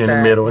 man like in that,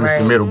 the middle, and it's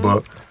the middle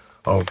book.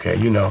 Okay,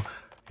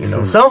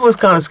 some of us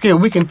kind of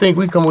skilled. We can think,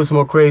 we come with some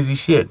more crazy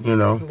shit,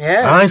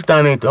 Yeah.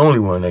 Einstein ain't the only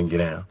one that can get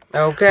down.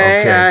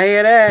 Okay, I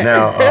hear that.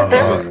 Now,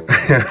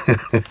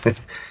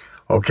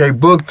 okay,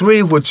 book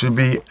 3, which will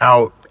be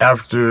out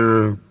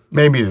after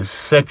maybe the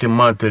second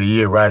month of the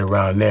year, right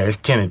around there. It's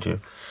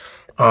tentative.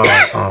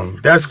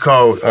 That's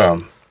called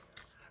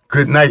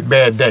Good Night,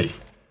 Bad Day.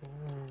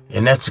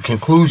 And that's the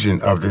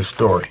conclusion of this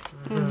story.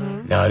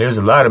 Mm-hmm. Now, there's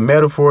a lot of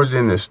metaphors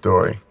in this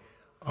story.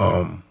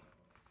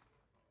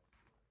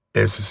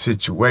 It's a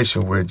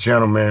situation where a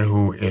gentleman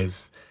who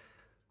is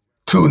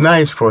too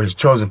nice for his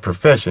chosen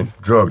profession,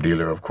 drug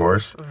dealer, of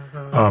course,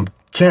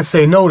 can't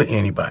say no to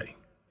anybody.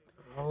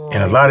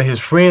 And a lot of his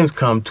friends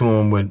come to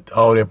him with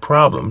all their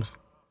problems.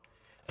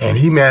 And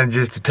he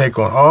manages to take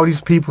on all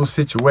these people's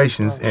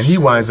situations, and he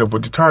winds up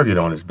with the target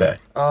on his back.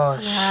 Oh,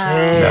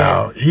 shit.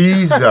 Now,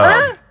 he's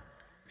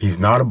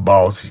not a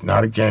boss. He's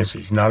not a gangster.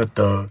 He's not a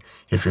thug.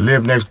 If you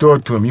live next door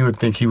to him, you would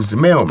think he was a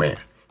mailman.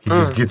 He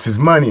just gets his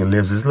money and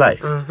lives his life.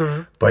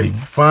 Mm-hmm. But he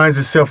finds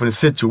himself in a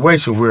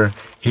situation where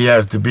he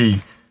has to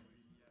be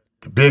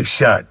the big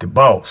shot, the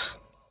boss.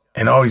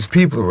 And all these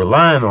people are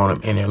relying on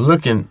him, and they're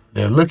looking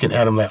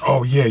at him like,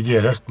 oh,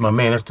 yeah, that's my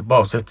man. That's the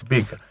boss. That's the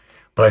big guy.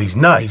 But he's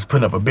not. He's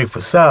putting up a big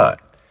facade.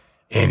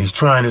 And he's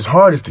trying his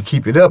hardest to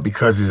keep it up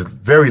because his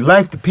very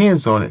life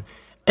depends on it.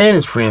 And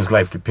his friend's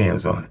life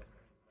depends on it.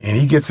 And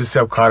he gets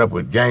himself caught up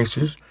with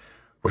gangsters,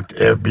 with the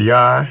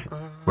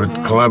FBI, with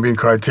the Colombian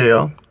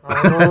cartel,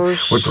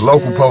 with the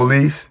local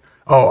police.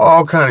 Oh,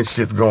 all kind of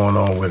shit's going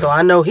on with him. So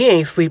I know he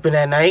ain't sleeping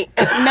at night.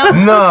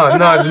 No.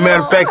 As a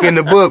matter of fact, in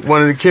the book,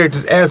 one of the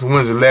characters asked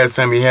when's the last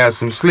time he had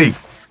some sleep.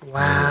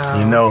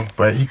 Wow.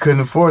 But he couldn't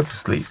afford to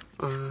sleep.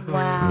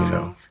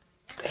 Wow.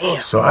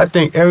 Damn. So I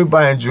think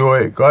everybody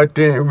enjoy it. Go out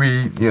there and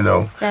read,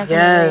 Definitely.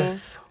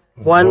 Yes.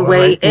 One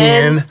way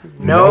in,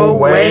 no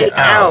way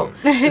out.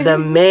 The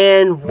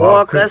Man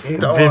Walker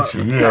story.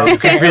 Adventure, yeah. Okay,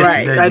 It's adventure.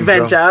 right. There you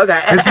Adventure, go.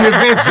 okay. It's an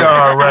adventure,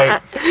 all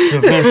right. It's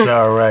an adventure,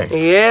 all right.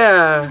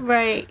 Yeah.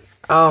 Right.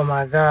 Oh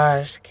my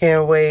gosh.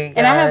 Can't wait, guys.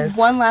 And I have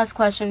one last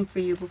question for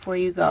you before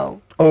you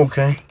go.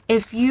 Okay.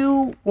 If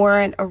you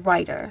weren't a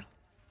writer,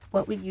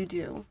 what would you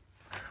do?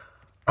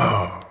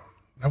 Oh,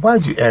 now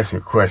why'd you ask me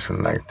a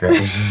question like that?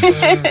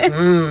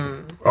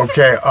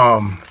 Okay,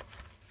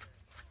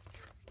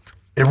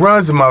 it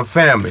runs in my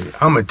family.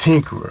 I'm a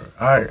tinkerer.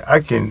 I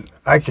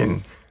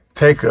can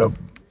take a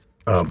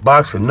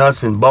box of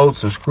nuts and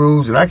bolts and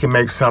screws, and I can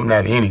make something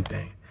out of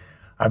anything.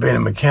 I've been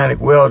a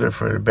mechanic welder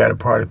for the better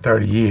part of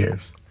 30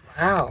 years.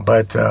 Wow.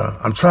 But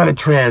I'm trying to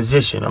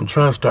transition. I'm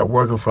trying to start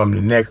working from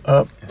the neck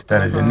up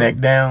instead of the neck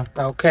down.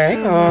 Okay.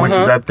 Which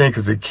is, I think,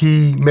 is a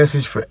key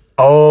message for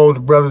all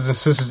the brothers and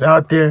sisters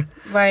out there.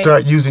 Right.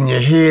 Start using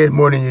your head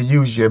more than you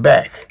use your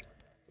back.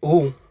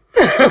 Ooh.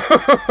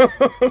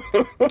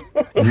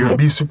 You'll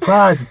be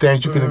surprised at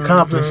things you can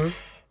accomplish.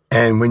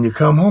 And when you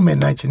come home at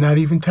night, you're not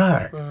even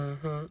tired.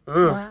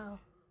 Wow.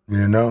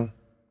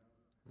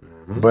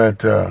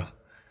 But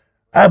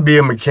I'd be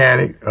a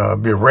mechanic,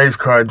 be a race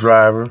car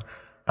driver.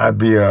 I'd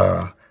be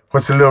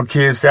what's the little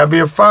kid say? I'd be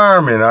a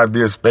fireman. I'd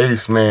be a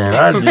spaceman.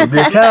 I'd be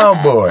a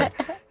cowboy.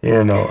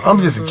 I'm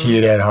just a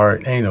kid at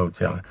heart. Ain't no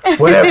telling.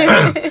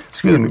 Whatever,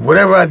 excuse me.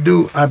 Whatever I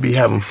do, I'd be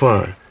having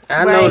fun.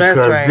 I know that's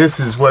because right. this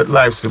is what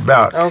life's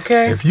about.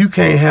 Okay. If you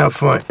can't have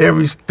fun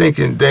every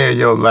stinking day of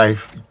your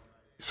life,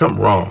 something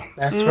wrong.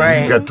 That's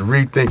right. You got to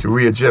rethink and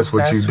readjust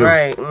what you do.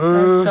 That's right.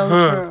 That's so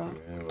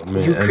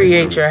true. You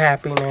create your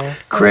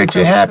happiness. Create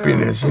your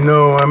happiness, you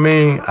know what I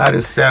mean? I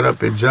just sat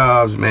up at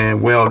jobs,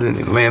 man, welding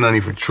and laying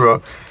underneath a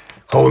truck,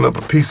 holding up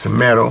a piece of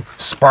metal,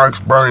 sparks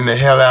burning the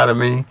hell out of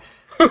me,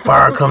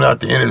 fire coming out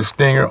the end of the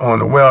stinger on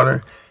the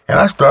welder. And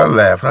I started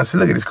laughing. I said,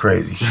 look at this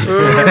crazy shit.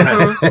 Look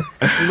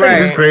at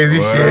this crazy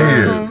shit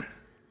here.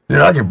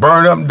 I can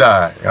burn up and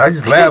die. And I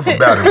just laugh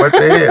about it. What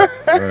the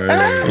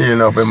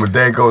hell? But my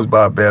day goes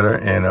by better,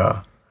 and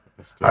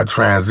I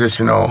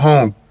transition on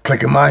home,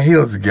 clicking my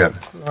heels together.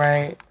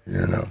 Right.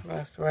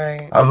 That's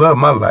right. I love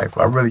my life.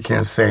 I really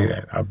can't say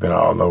that. I've been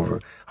all over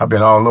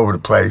the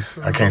place.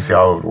 I can't say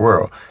all over the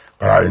world,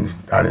 but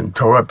I didn't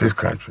tore up this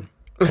country.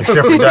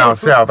 Except for down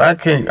south. I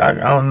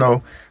don't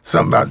know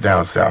something about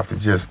down south that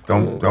just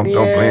don't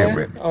blend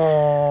with me.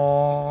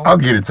 Oh. I'll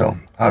get it though.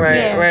 I'll get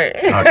it. Right.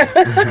 I'll get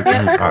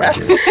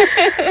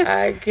it.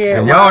 I can't.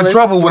 And y'all in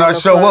trouble when I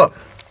show up.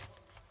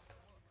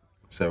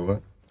 Say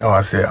what? Oh,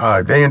 I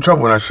said, they in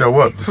trouble when I show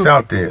up. The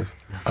South is.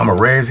 I'm a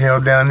raise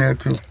hell down there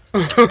too.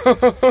 That's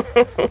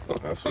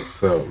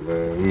what's up,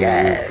 man.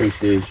 Yes. We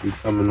appreciate you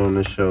coming on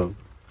the show.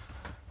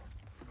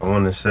 I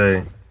want to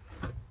say,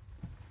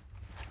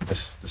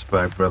 this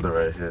black brother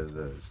right here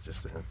is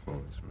just an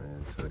influence,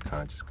 man, to the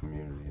conscious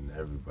community and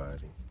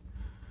everybody.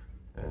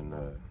 And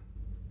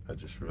I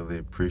just really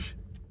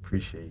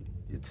appreciate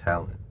your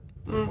talent.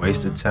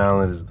 Wasted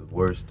talent is the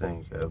worst thing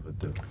you could ever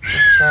do.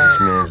 This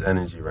man's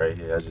energy right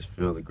here, I just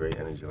feel the great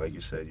energy. Like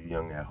you said, you're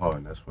young at heart,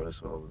 and that's what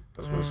it's all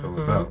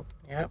about.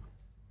 Yep.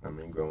 I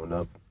mean, growing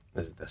up,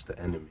 that's the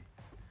enemy.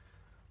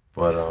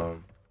 But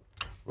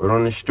word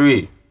on the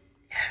street.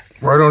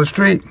 Yes. Word on the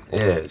street.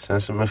 Yeah,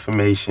 send some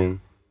information.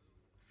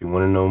 If you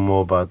want to know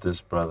more about this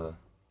brother,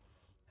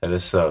 hit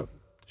us up.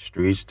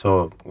 Streets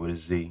Talk with a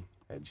Z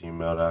at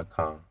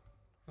gmail.com.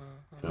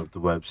 Hit up the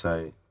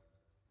website.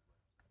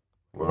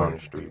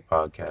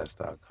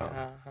 wordonthestreetpodcast.com.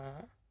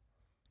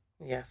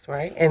 Yes,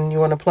 right. And you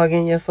want to plug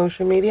in your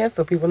social media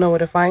so people know where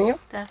to find you?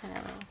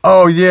 Definitely.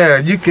 Oh yeah,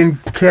 you can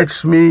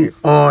catch me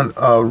on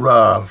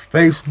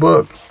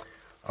Facebook.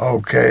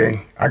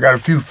 Okay, I got a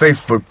few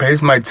Facebook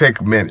pages. Might take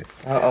a minute.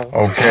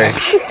 Okay.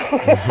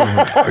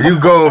 You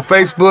go on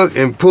Facebook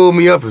and pull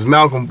me up as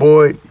Malcolm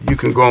Boyd. You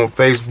can go on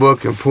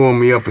Facebook and pull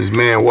me up as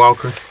Man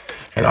Walker.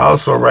 And I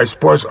also write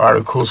sports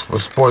articles for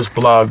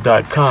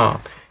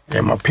sportsblog.com.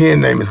 And my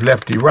pen name is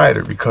Lefty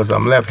Writer because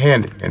I'm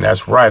left-handed, and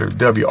that's Writer,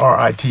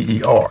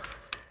 W-R-I-T-E-R.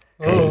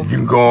 And you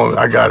can go on,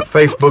 I got a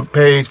Facebook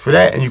page for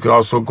that, and you can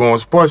also go on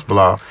Sports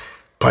Blog,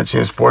 punch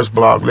in Sports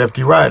Blog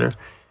Lefty Writer,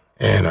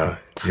 and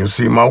you'll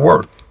see my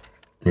work.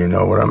 You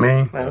know what I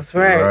mean? That's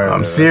right.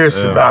 I'm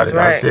serious about it.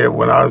 Right. I said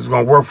when I was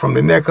going to work from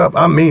the neck up,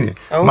 I mean it.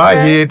 Okay. My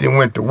head then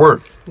went to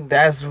work,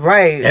 That's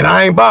right. and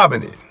I ain't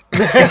bobbing it.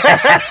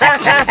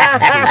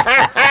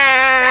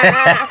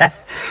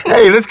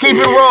 Hey, let's keep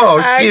it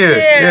raw. Shit.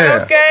 Yeah.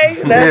 Okay.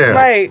 That's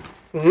right.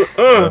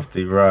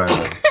 Lefty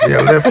Rider.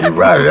 Yeah, Lefty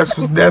Rider. That's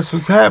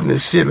what's happening.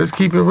 Shit, let's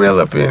keep it real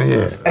up in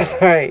here. That's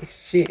right.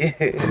 Shit.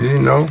 You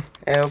know?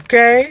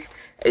 Okay.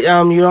 You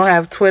don't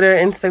have Twitter,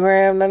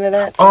 Instagram, none of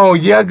that? Oh,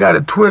 yeah, I got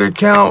a Twitter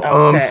account.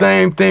 Okay.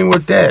 Same thing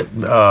with that.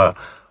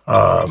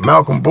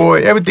 Malcolm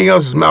Boyd. Everything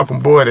else is Malcolm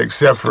Boyd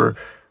except for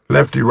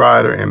Lefty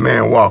Rider and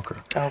Man Walker.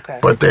 Okay.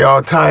 But they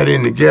all tied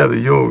in together.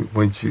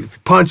 When you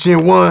punch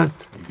in one,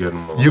 you're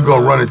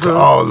going to run into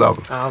all of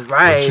them. All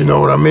right. But you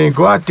know what I mean?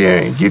 Go out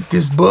there and get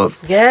this book.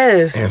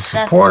 Yes. And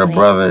support a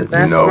brother.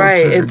 That's you know,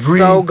 right. To the It's degree.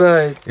 so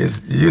good. It's,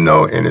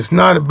 and it's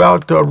not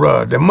about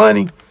the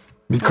money,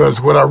 because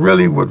what I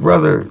really would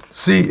rather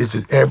see is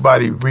just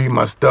everybody read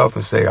my stuff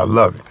and say, I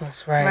love it.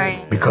 That's right.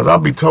 Right. Because I'll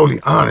be totally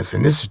honest,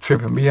 and this is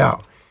tripping me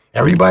out.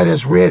 Everybody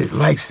that's read it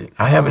likes it.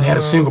 I haven't had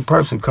a single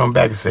person come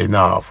back and say,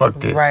 nah, fuck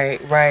this. Right.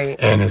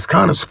 And it's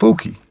kind of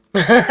spooky,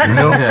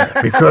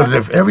 because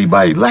if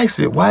everybody likes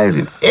it, why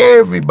isn't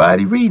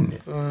everybody reading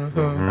it? I mean,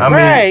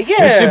 Right,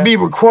 yeah. it should be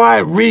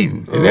required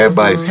reading in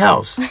everybody's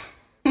house.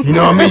 You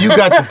know what I mean? You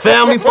got the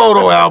family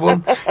photo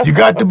album, you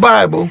got the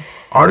Bible,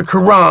 or the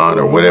Quran,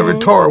 or whatever,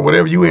 Torah,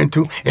 whatever you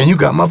into, and you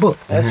got my book.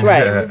 That's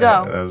right. There you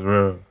go. That's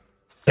real.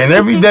 And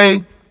every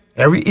day,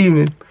 every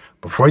evening,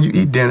 before you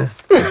eat dinner,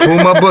 you pull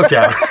my book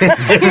out.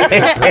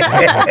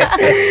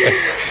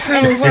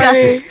 And discuss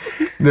it.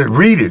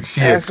 Read it,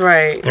 shit. That's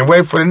right. And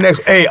wait for the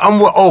next. Hey,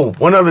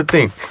 one other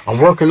thing. I'm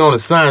working on a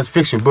science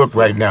fiction book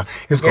right now.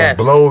 It's going to Yes.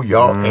 blow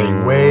y'all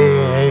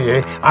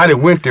away. I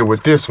done went there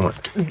with this one.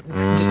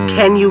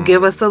 Can you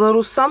give us a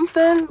little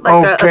something?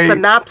 Like a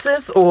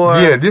synopsis or?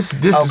 Yeah, this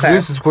Okay.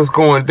 is what's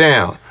going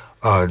down.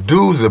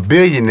 Dude's a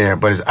billionaire,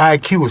 but his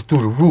IQ is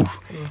through the roof,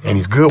 and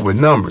he's good with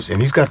numbers.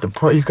 And he's got a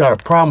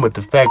problem with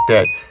the fact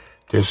that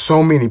there's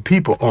so many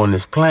people on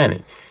this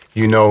planet.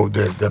 You know,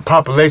 the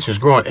population is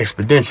growing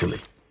exponentially.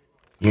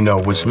 You know,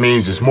 which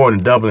means it's more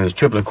than doubling, it's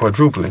tripling,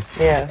 quadrupling.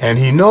 Yeah. And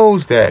he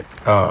knows that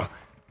at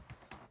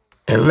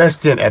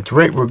the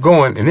rate we're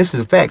going, and this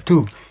is a fact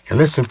too, in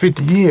less than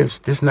 50 years,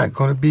 there's not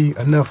going to be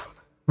enough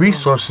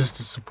resources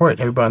to support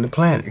everybody on the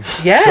planet.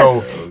 Yes,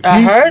 I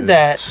he's- heard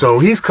that. So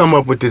he's come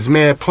up with this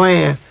mad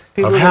plan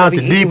People of are how gonna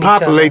to be eating each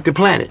depopulate the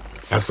planet.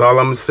 That's all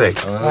I'm going to say.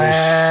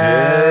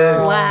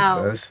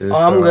 Wow. That shit Oh,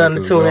 I'm sound going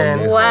like to tune it's in.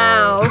 gonna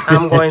Wow.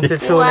 I'm going to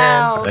tune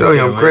Wow. Tell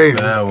you I'm crazy.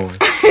 That one.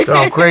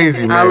 I'm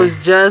crazy, in. man. I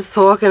was just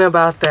talking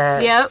about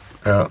that. Yep.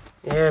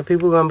 Yeah,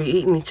 people are going to be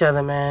eating each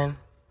other, man.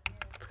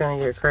 It's going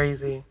to get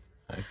crazy.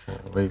 I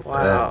can't wait for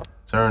Wow. that.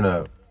 Turn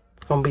up.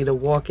 It's going to be The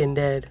Walking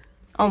Dead.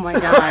 Oh my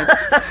God.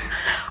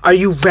 Are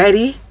you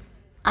ready?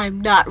 I'm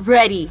not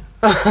ready.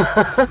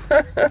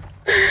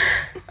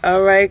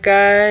 All right,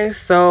 guys.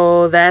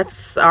 So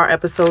that's our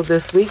episode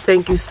this week.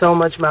 Thank you so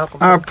much, Malcolm.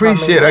 I for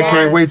appreciate it. coming. I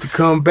can't wait to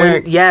come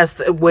back.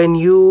 When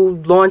you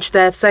launch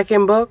that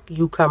second book,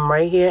 you come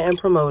right here and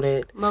promote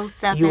it. Most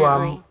definitely. You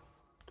are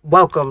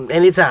welcome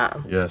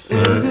anytime. Yes,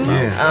 sir.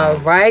 Yeah. All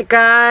right,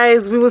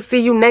 guys. We will see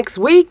you next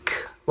week.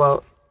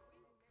 Well,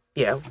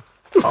 yeah.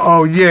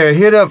 Oh, yeah.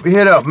 Hit up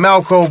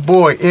Malco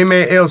Boyd,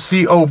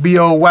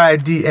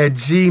 MALCOBOYD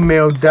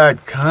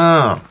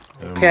 @gmail.com.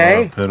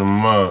 Okay. Hit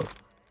 'em up.